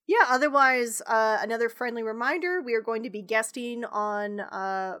otherwise, another friendly reminder, we are going to be guesting on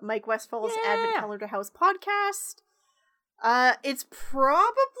Mike Westfall's Advent Calendar House podcast. It's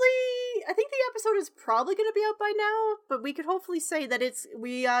probably, I think the episode is probably going to be out by now, but we could hopefully say that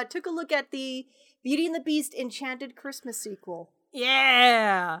we took a look at the Beauty and the Beast Enchanted Christmas sequel.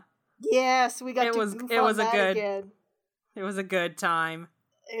 Yeah. Yes, we got it was a good time.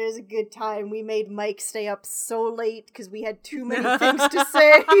 It was a good time. We made Mike stay up so late because we had too many things to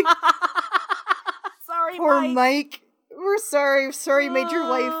say. Sorry, Poor Mike. We're sorry. Sorry you made your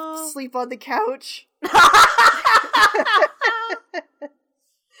wife sleep on the couch.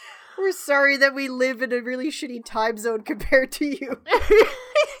 We're sorry that we live in a really shitty time zone compared to you.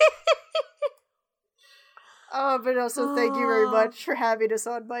 But also thank you very much for having us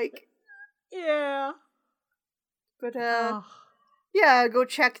on, Mike. Yeah. But, go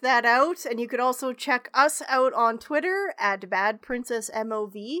check that out. And you could also check us out on Twitter at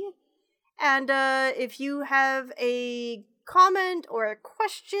BadPrincessMOV. And if you have a comment or a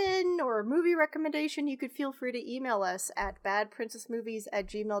question or a movie recommendation, you could feel free to email us at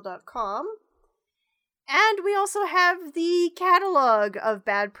badprincessmovies@gmail.com. And we also have the catalog of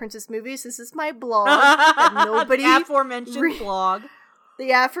Bad Princess movies. This is my blog that nobody... The aforementioned blog.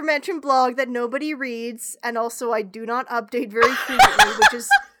 The aforementioned blog that nobody reads, and also I do not update very frequently, which is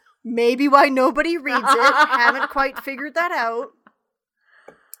maybe why nobody reads it. Haven't quite figured that out.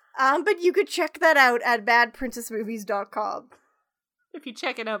 But you could check that out at badprincessmovies.com. If you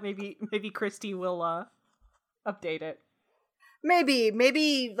check it out, maybe Christy will update it.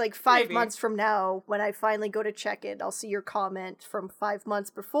 Maybe like 5 months from now, when I finally go to check it, I'll see your comment from 5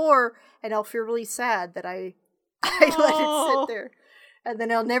 months before, and I'll feel really sad that I let it sit there. And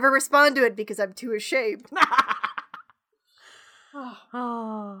then I'll never respond to it because I'm too ashamed. Oh.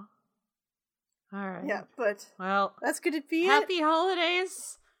 All right. Yeah, but well, that's going to be Happy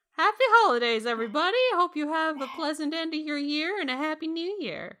holidays. Happy holidays, everybody. Hope you have a pleasant end of your year and a happy new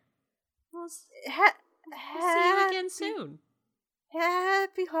year. We'll see you again soon.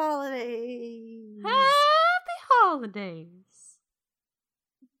 Happy holidays. Happy holidays.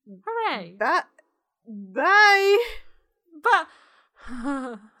 Hooray. Bye.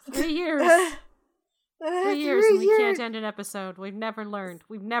 3 years. 3 years and we can't end an episode. We've never learned.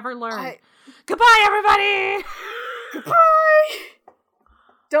 Goodbye, everybody! Goodbye!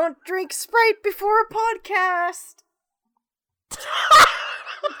 Don't drink Sprite before a podcast.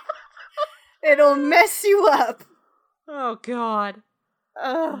 It'll mess you up. Oh, God.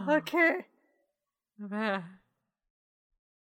 Oh, okay.